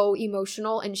is so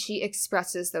emotional and she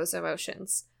expresses those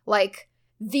emotions. Like,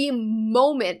 the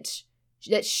moment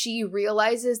that she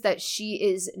realizes that she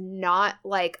is not,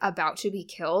 like, about to be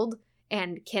killed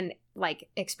and can, like,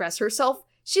 express herself,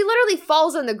 she literally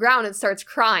falls on the ground and starts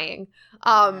crying.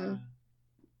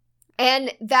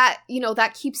 And that, you know,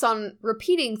 that keeps on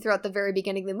repeating throughout the very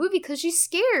beginning of the movie because she's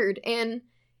scared. And,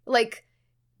 like,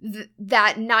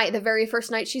 that night, the very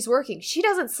first night she's working, she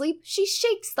doesn't sleep. She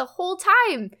shakes the whole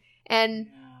time. And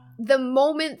the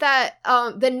moment that,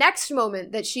 the next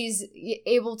moment that she's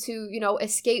able to, you know,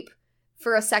 escape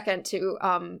for a second to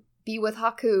be with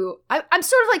Haku. I'm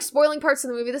sort of, like, spoiling parts of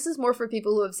the movie. This is more for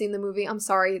people who have seen the movie. I'm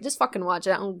sorry. Just fucking watch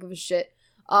it. I don't give a shit.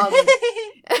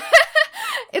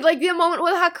 It's like the moment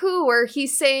with Haku where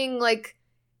he's saying, like,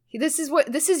 this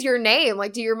is your name.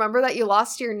 Like, do you remember that you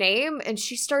lost your name? And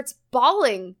she starts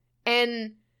bawling.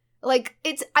 And, like,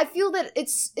 I feel that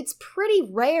it's pretty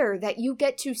rare that you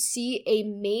get to see a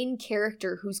main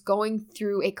character who's going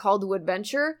through a call to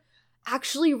adventure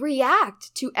actually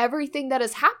react to everything that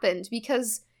has happened,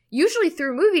 because usually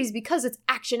through movies, because it's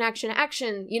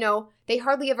action, you know, they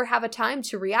hardly ever have a time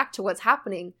to react to what's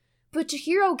happening. But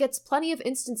Chihiro gets plenty of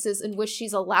instances in which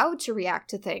she's allowed to react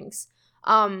to things.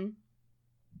 And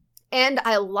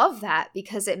I love that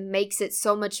because it makes it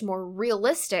so much more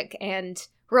realistic and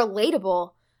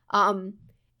relatable. And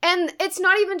it's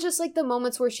not even just, like, the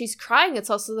moments where she's crying, it's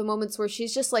also the moments where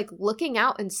she's just, like, looking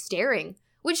out and staring,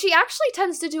 which she actually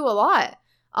tends to do a lot.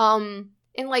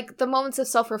 In, like, the moments of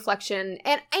self-reflection.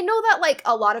 And I know that, like,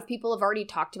 a lot of people have already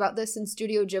talked about this in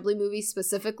Studio Ghibli movies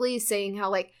specifically, saying how,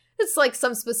 like, it's, like,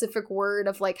 some specific word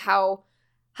of, like, how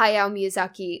Hayao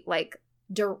Miyazaki, like,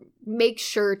 make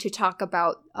sure to talk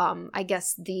about, I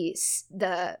guess, the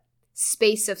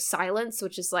space of silence,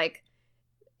 which is, like,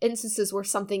 instances where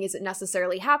something isn't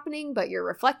necessarily happening, but you're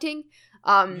reflecting.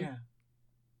 And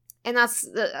that's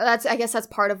I guess that's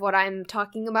part of what I'm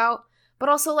talking about. But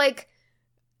also, like,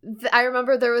 I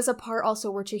remember there was a part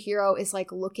also where Chihiro is,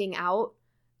 like, looking out.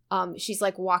 She's,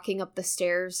 like, walking up the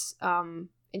stairs,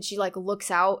 and she, like,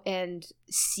 looks out and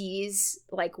sees,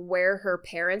 like, where her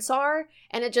parents are.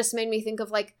 And it just made me think of,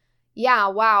 like, yeah,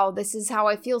 wow, this is how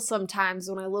I feel sometimes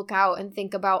when I look out and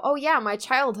think about, oh, yeah, my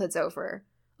childhood's over.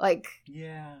 Like,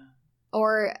 yeah.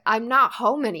 Or I'm not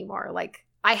home anymore. Like,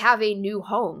 I have a new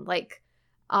home. Like,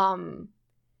 and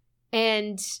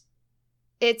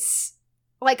it's,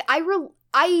 like,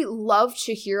 I loved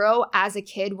Chihiro as a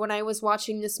kid when I was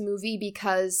watching this movie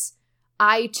because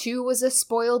I, too, was a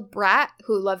spoiled brat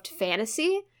who loved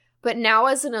fantasy, but now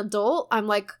as an adult, I'm,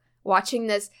 like, watching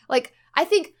this, like, I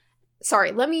think,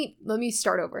 sorry, let me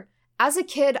start over. As a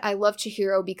kid, I loved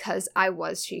Chihiro because I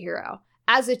was Chihiro.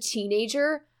 As a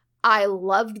teenager, I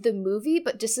loved the movie,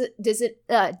 but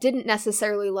didn't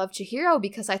necessarily love Chihiro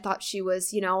because I thought she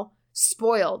was, you know,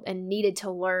 spoiled and needed to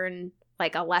learn,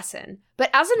 like, a lesson. But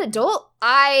as an adult,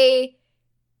 I,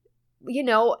 you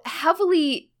know,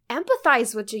 heavily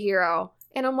empathize with Chihiro,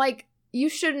 and I'm like, you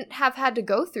shouldn't have had to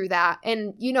go through that,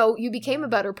 and, you know, you became a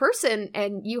better person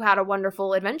and you had a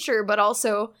wonderful adventure, but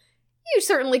also you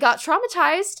certainly got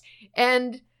traumatized,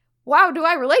 and wow, do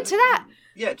I relate to that.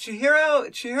 Yeah,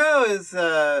 Chihiro is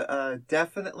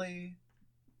definitely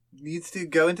needs to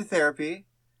go into therapy,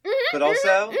 but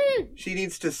also she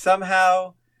needs to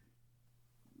somehow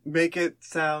make it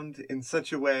sound in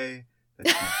such a way that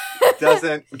she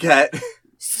doesn't get.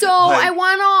 So, like,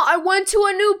 I went to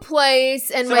a new place,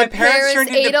 and so my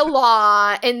parents ate a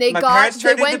lot, and they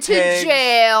went to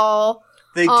jail.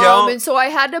 They don't. And so I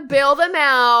had to bail them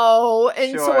out,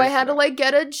 and so I had to, like,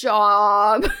 get a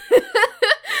job.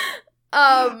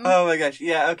 Oh my gosh.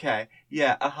 Yeah, okay.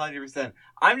 Yeah, 100%.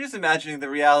 I'm just imagining the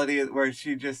reality where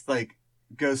she just, like,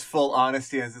 goes full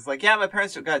honesty and is just like, yeah, my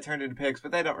parents got turned into pigs,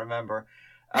 but they don't remember.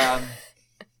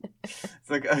 It's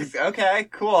like, okay,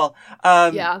 cool.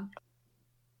 Yeah.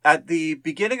 At the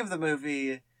beginning of the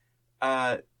movie,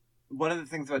 one of the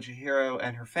things about Chihiro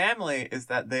and her family is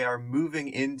that they are moving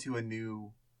into a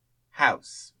new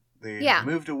house. They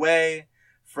moved away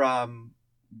from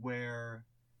where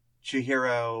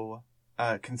Chihiro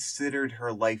considered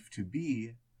her life to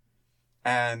be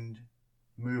and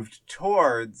moved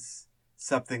towards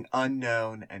something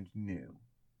unknown and new.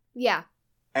 Yeah.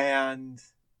 And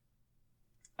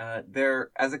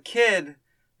as a kid,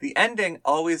 the ending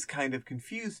always kind of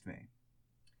confused me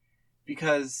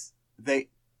because they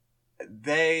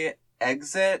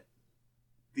exit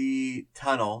the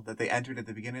tunnel that they entered at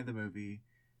the beginning of the movie.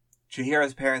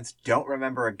 Chihiro's parents don't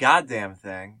remember a goddamn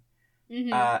thing.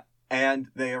 Mm-hmm. And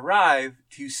they arrive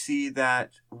to see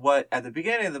that what at the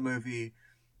beginning of the movie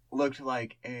looked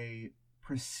like a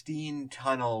pristine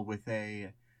tunnel with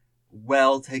a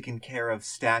well taken care of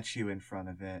statue in front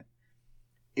of it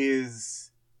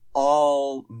is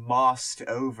all mossed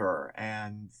over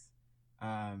and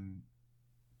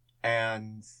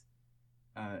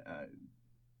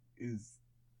is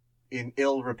in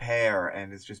ill repair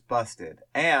and is just busted.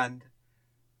 And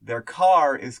their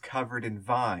car is covered in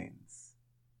vines.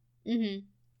 Mm-hmm.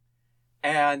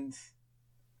 And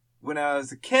when I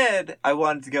was a kid, I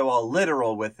wanted to go all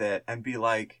literal with it and be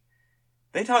like,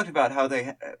 they talked about how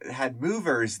they had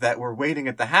movers that were waiting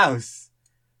at the house.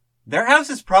 Their house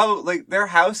is probably, like, their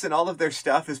house and all of their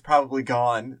stuff is probably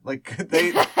gone. Like,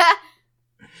 they,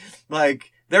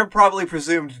 like, they're probably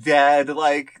presumed dead.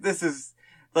 Like, this is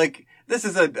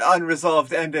an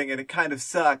unresolved ending and it kind of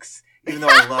sucks, even though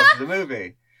I loved the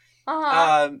movie.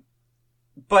 Uh-huh.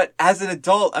 But as an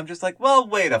adult, I'm just like, well,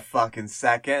 wait a fucking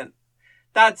second.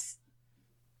 I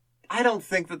don't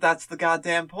think that that's the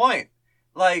goddamn point.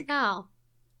 Like, no.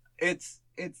 It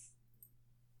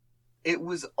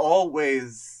was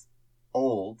always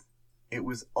old. It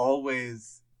was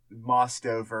always mossed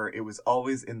over. It was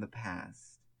always in the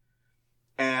past.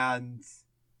 And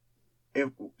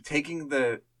taking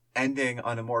the ending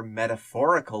on a more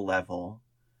metaphorical level,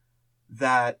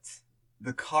 that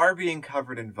the car being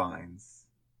covered in vines,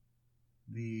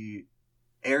 the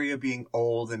area being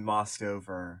old and mossed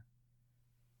over,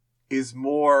 is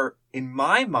more, in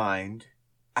my mind,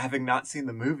 having not seen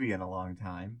the movie in a long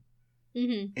time,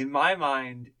 in my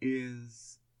mind,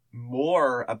 is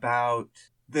more about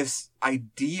this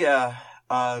idea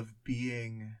of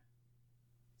being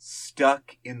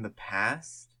stuck in the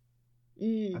past,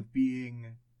 of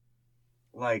being,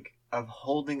 like, of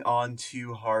holding on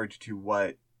too hard to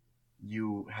what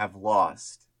you have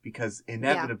lost, because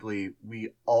inevitably we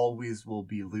always will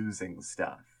be losing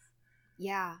stuff.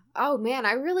 Yeah. Oh man,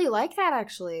 I really like that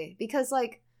actually, because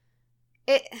like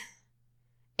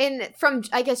from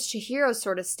I guess Chihiro's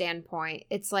sort of standpoint,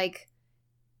 it's like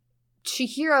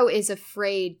Chihiro is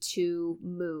afraid to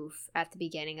move at the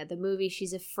beginning of the movie.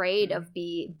 She's afraid of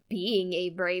being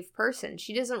a brave person.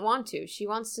 She doesn't want to. She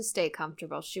wants to stay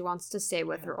comfortable. She wants to stay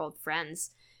with her old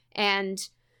friends. And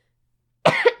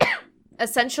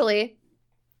essentially,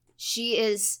 she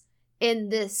is in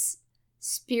this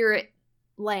spirit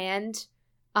land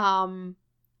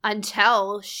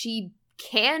until she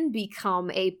can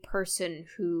become a person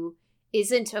who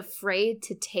isn't afraid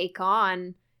to take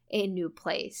on a new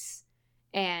place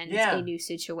and a new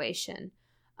situation.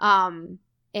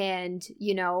 And,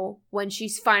 you know, when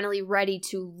she's finally ready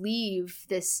to leave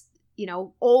this, you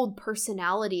know, old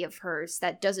personality of hers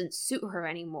that doesn't suit her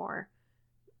anymore,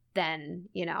 then,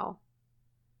 you know,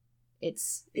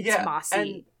 it's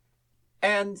mossy.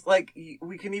 And, like,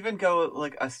 we can even go,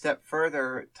 like, a step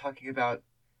further talking about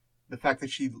the fact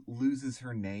that she loses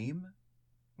her name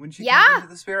when she comes into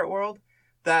the spirit world.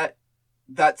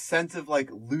 That sense of, like,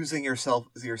 losing yourself,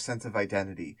 your sense of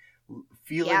identity.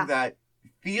 Feeling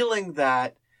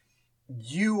that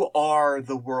you are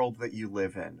the world that you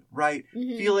live in, right?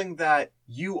 Mm-hmm. Feeling that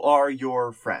you are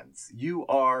your friends. You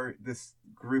are this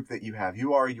group that you have.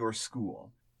 You are your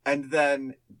school. And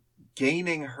then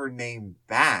gaining her name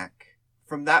back.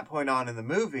 From that point on in the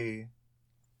movie,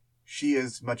 she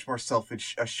is much more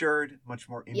self-assured, much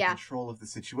more in control of the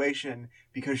situation,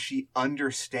 because she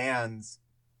understands,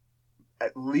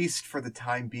 at least for the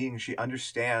time being, she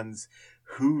understands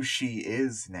who she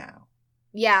is now.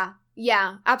 Yeah,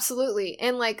 absolutely.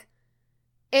 And, like,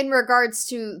 in regards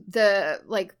to the,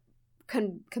 like,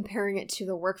 comparing it to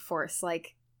the workforce,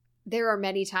 like, there are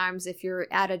many times if you're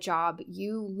at a job,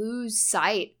 you lose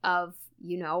sight of,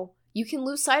 you know, you can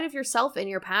lose sight of yourself and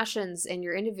your passions and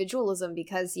your individualism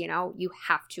because, you know, you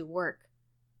have to work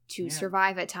to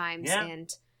survive at times. Yeah.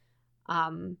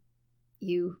 And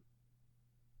you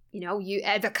know,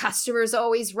 the customer's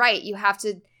always right. You have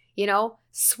to, you know,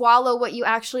 swallow what you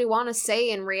actually want to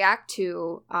say and react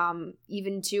to,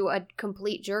 even to a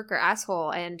complete jerk or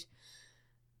asshole. And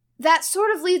that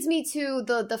sort of leads me to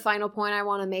the final point I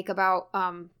want to make about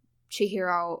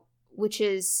Chihiro, which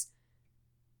is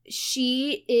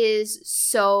she is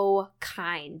so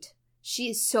kind. She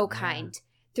is so kind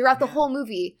throughout the whole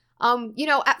movie. You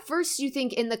know, at first you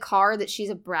think in the car that she's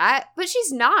a brat, but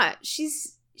she's not.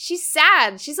 She's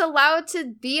sad. She's allowed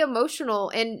to be emotional,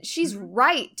 and she's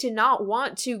right to not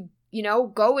want to, you know,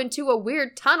 go into a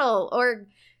weird tunnel or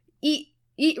eat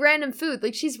random food.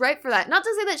 Like, she's right for that. Not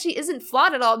to say that she isn't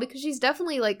flawed at all, because she's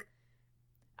definitely, like,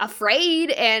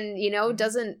 afraid and, you know,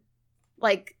 doesn't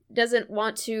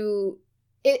want to,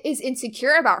 is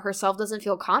insecure about herself, doesn't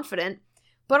feel confident.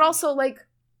 But also, like,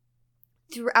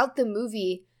 throughout the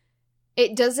movie,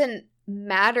 it doesn't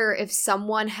matter if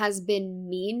someone has been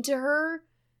mean to her,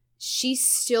 she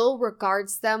still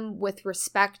regards them with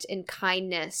respect and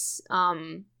kindness.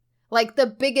 Like, the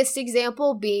biggest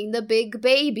example being the big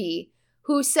baby,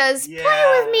 who says, play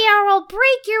with me or I'll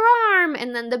break your arm.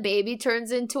 And then the baby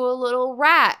turns into a little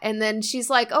rat. And then she's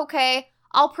like, okay,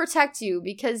 I'll protect you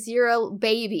because you're a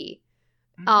baby.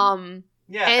 Yeah,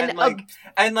 and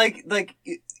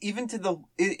even to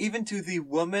the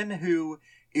woman who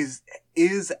is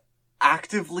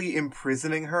actively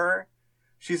imprisoning her,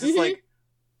 she's just like,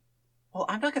 well,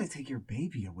 I'm not going to take your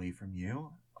baby away from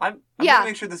you. I'm going to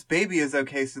make sure this baby is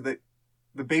okay so that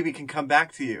the baby can come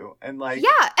back to you. And like,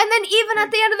 yeah, and then even at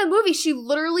the end of the movie, she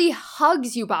literally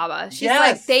hugs Yubaba. She's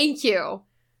like, thank you.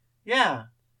 Yeah.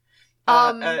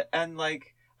 And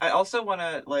like, I also want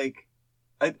to like,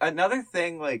 another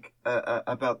thing like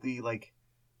about the like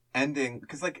ending,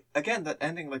 because like again that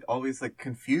ending like always like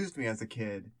confused me as a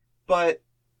kid, but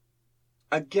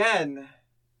again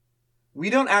we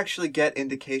don't actually get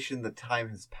indication that time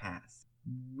has passed.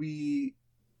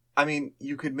 I mean,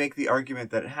 you could make the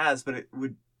argument that it has, but it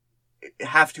would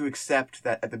have to accept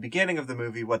that at the beginning of the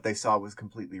movie what they saw was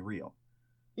completely real.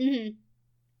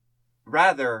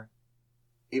 Rather,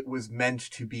 it was meant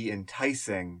to be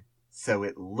enticing, so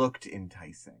it looked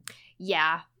enticing.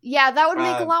 Yeah, that would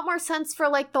make a lot more sense for,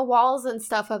 like, the walls and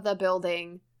stuff of the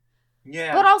building.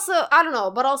 Yeah. But also, I don't know,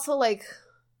 like...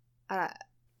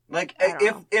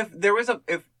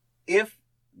 if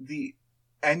the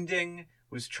ending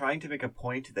was trying to make a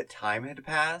point that time had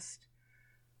passed,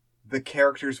 the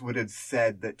characters would have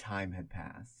said that time had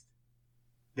passed.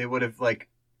 They would have, like...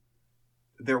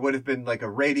 There would have been, like, a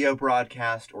radio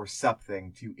broadcast or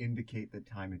something to indicate that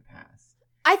time had passed.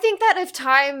 I think that if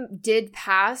time did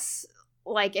pass,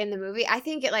 like, in the movie, I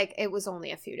think it was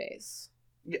only a few days.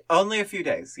 Yeah, only a few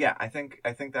days. Yeah, I think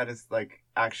that is, like,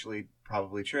 actually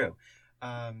probably true.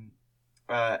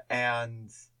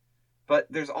 But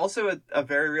there's also a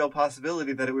very real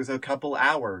possibility that it was a couple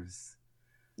hours.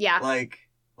 Yeah. Like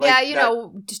yeah, you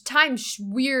know, time's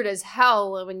weird as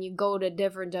hell when you go to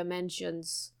different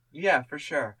dimensions. Yeah, for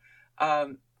sure.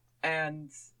 And,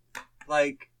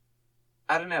 like,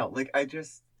 I don't know, like, I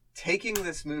just, taking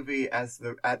this movie at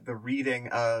the reading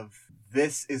of,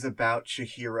 this is about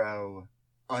Chihiro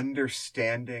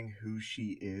understanding who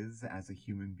she is as a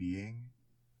human being,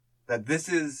 that this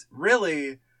is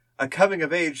really a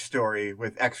coming-of-age story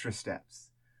with extra steps.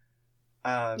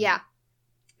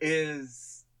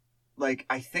 Is, like,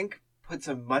 I think puts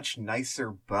a much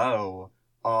nicer bow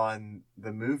on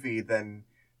the movie than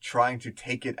trying to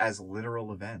take it as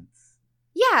literal events.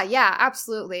 Yeah,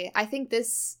 absolutely. I think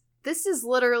this is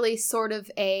literally sort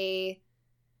of a,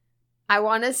 I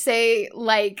want to say,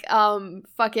 like,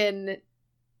 fucking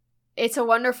It's a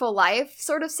Wonderful Life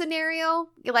sort of scenario.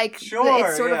 Like, it's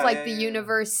sort of like the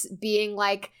universe being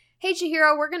like, hey,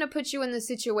 Chihiro, we're going to put you in the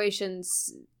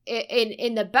situations,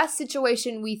 in the best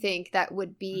situation we think that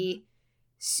would be,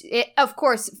 of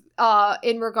course,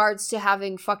 in regards to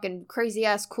having fucking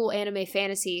crazy-ass cool anime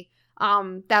fantasy,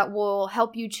 that will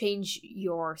help you change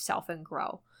yourself and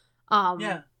grow.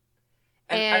 And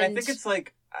I think it's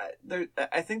like,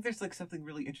 I think there's like something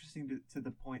really interesting to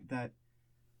the point that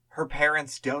her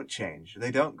parents don't change.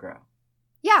 They don't grow.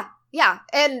 Yeah.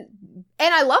 And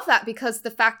I love that, because the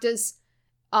fact is,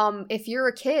 if you're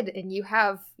a kid and you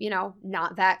have, you know,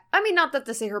 not that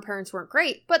to say her parents weren't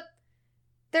great, but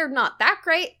they're not that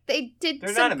great. They did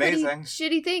some pretty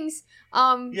shitty things.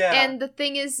 And the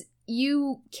thing is,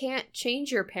 you can't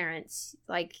change your parents.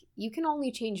 Like, you can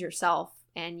only change yourself,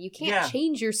 and you can't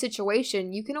change your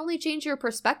situation. You can only change your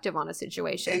perspective on a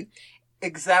situation.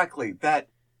 Exactly. That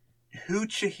who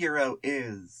Chihiro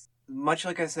is, much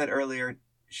like I said earlier,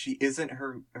 she isn't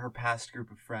her past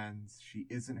group of friends. She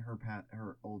isn't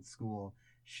her old school.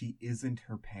 She isn't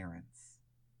her parents.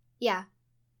 Yeah.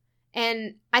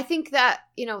 And I think that,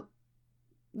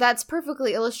 that's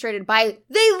perfectly illustrated by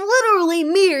they literally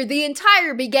mirror the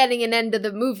entire beginning and end of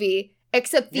the movie,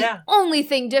 except the only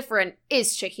thing different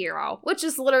is Chihiro, which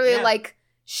is literally like,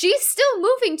 she's still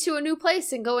moving to a new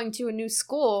place and going to a new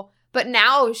school, but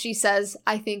now she says,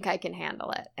 I think I can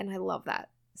handle it. And I love that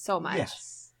so much.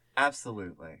 Yes,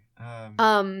 absolutely.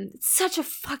 Such a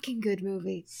fucking good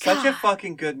movie. Such a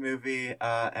fucking good movie.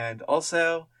 And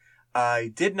also,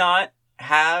 I did not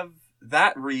have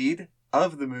that read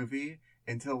of the movie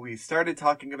until we started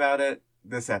talking about it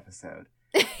this episode.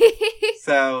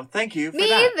 So, thank you for that.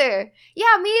 Me either.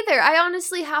 Yeah, me either. I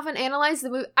honestly haven't analyzed the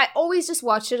movie. I always just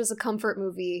watched it as a comfort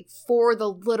movie for the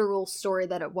literal story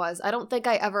that it was. I don't think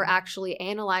I ever actually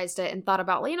analyzed it and thought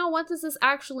about, what does this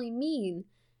actually mean?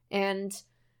 And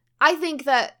I think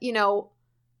that,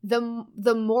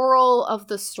 the moral of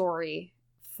the story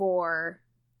for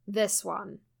this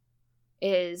one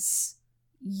is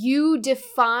you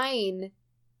define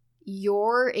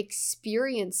your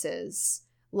experiences.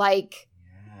 Like,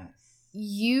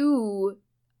 you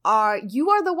are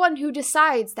the one who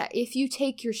decides that if you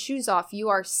take your shoes off, you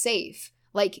are safe.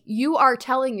 Like, you are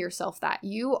telling yourself that.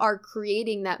 You are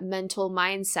creating that mental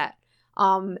mindset.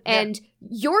 And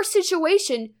your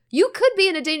situation, you could be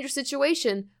in a dangerous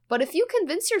situation, but if you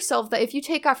convince yourself that if you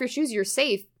take off your shoes, you're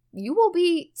safe, you will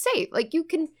be safe. Like, you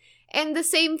can, and the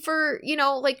same for,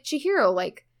 like Chihiro,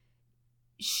 like,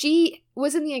 she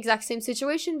was in the exact same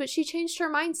situation, but she changed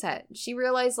her mindset. She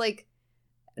realized, like,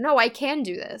 no, I can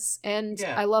do this. And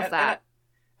I love that.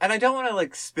 And I don't want to,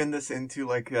 like, spin this into,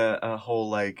 like, a whole,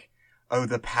 like,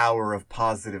 the power of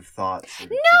positive thoughts.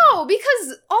 No,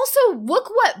 because also look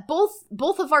what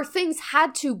both of our things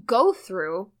had to go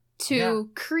through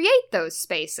to create those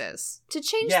spaces, to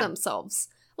change themselves.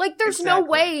 Like, there's no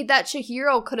way that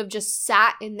Chihiro could have just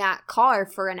sat in that car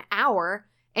for an hour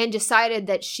and decided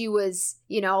that she was,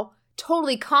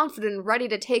 totally confident and ready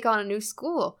to take on a new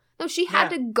school. No, she had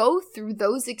to go through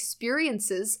those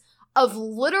experiences of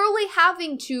literally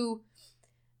having to.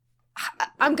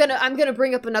 I'm gonna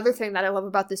bring up another thing that I love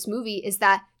about this movie is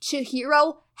that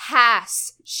Chihiro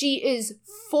she is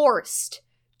forced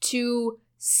to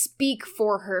speak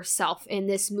for herself in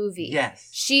this movie. Yes.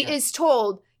 She is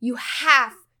told, you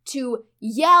have to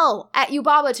yell at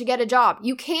Yubaba to get a job.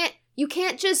 You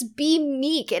can't just be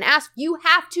meek and ask. You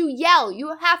have to yell.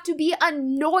 You have to be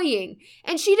annoying.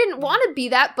 And she didn't want to be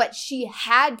that, but she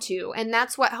had to. And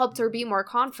that's what helped her be more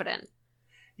confident.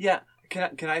 Yeah.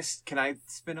 Can I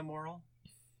spin a moral?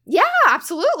 Yeah,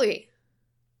 absolutely.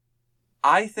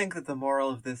 I think that the moral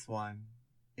of this one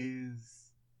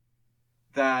is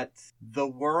that the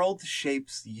world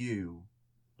shapes you,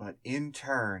 but in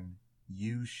turn,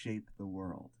 you shape the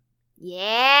world.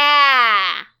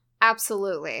 Yeah.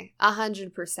 Absolutely.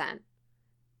 100%.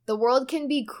 The world can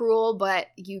be cruel, but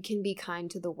you can be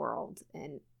kind to the world,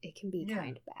 and it can be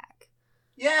kind back.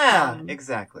 Yeah,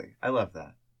 exactly. I love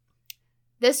that.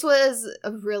 This was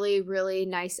a really, really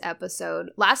nice episode.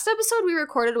 Last episode we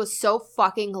recorded was so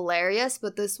fucking hilarious,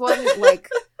 but this one, like,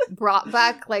 brought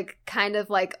back, like, kind of,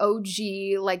 like,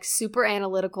 OG, like, super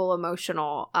analytical,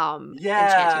 emotional, enchanting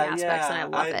aspects, and I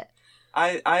love it.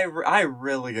 I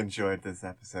really enjoyed this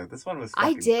episode. This one was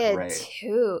fucking great. I did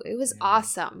too. It was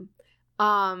awesome.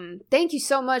 Thank you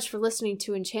so much for listening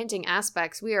to Enchanting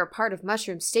Aspects. We are a part of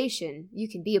Mushroom Station. You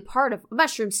can be a part of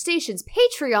Mushroom Station's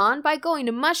Patreon by going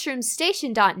to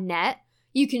mushroomstation.net.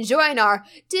 You can join our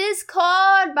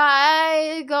Discord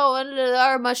by going to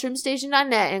our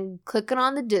mushroomstation.net and clicking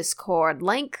on the Discord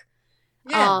link.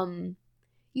 Yeah.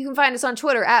 You can find us on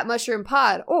Twitter at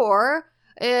MushroomPod, or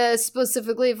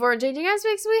specifically for Enchanting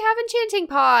Aspects, we have Enchanting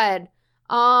Pod.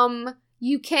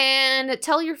 You can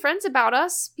tell your friends about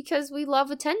us because we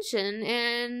love attention,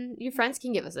 and your friends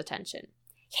can give us attention.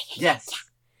 Yes.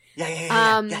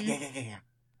 Yeah.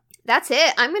 That's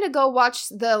it. I'm gonna go watch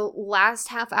the last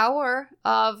half hour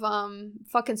of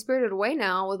fucking Spirited Away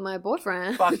now with my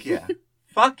boyfriend. Fuck yeah.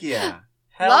 Fuck yeah.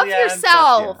 Hell love yeah,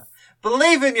 yourself. Yeah.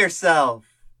 Believe in yourself.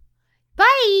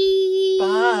 Bye.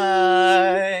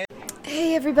 Bye.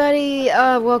 Hey everybody,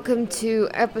 welcome to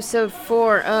episode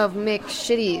 4 of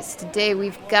McShitties. Today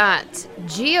we've got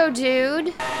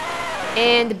Geodude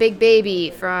and the Big Baby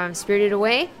from Spirited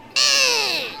Away.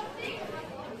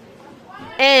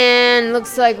 And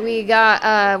looks like we got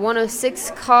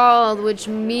 106 called, which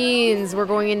means we're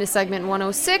going into segment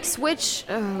 106, which,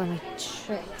 let me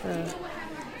check the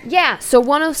Yeah, so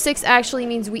 106 actually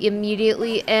means we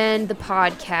immediately end the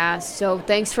podcast. So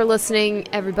thanks for listening,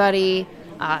 everybody.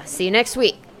 See you next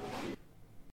week.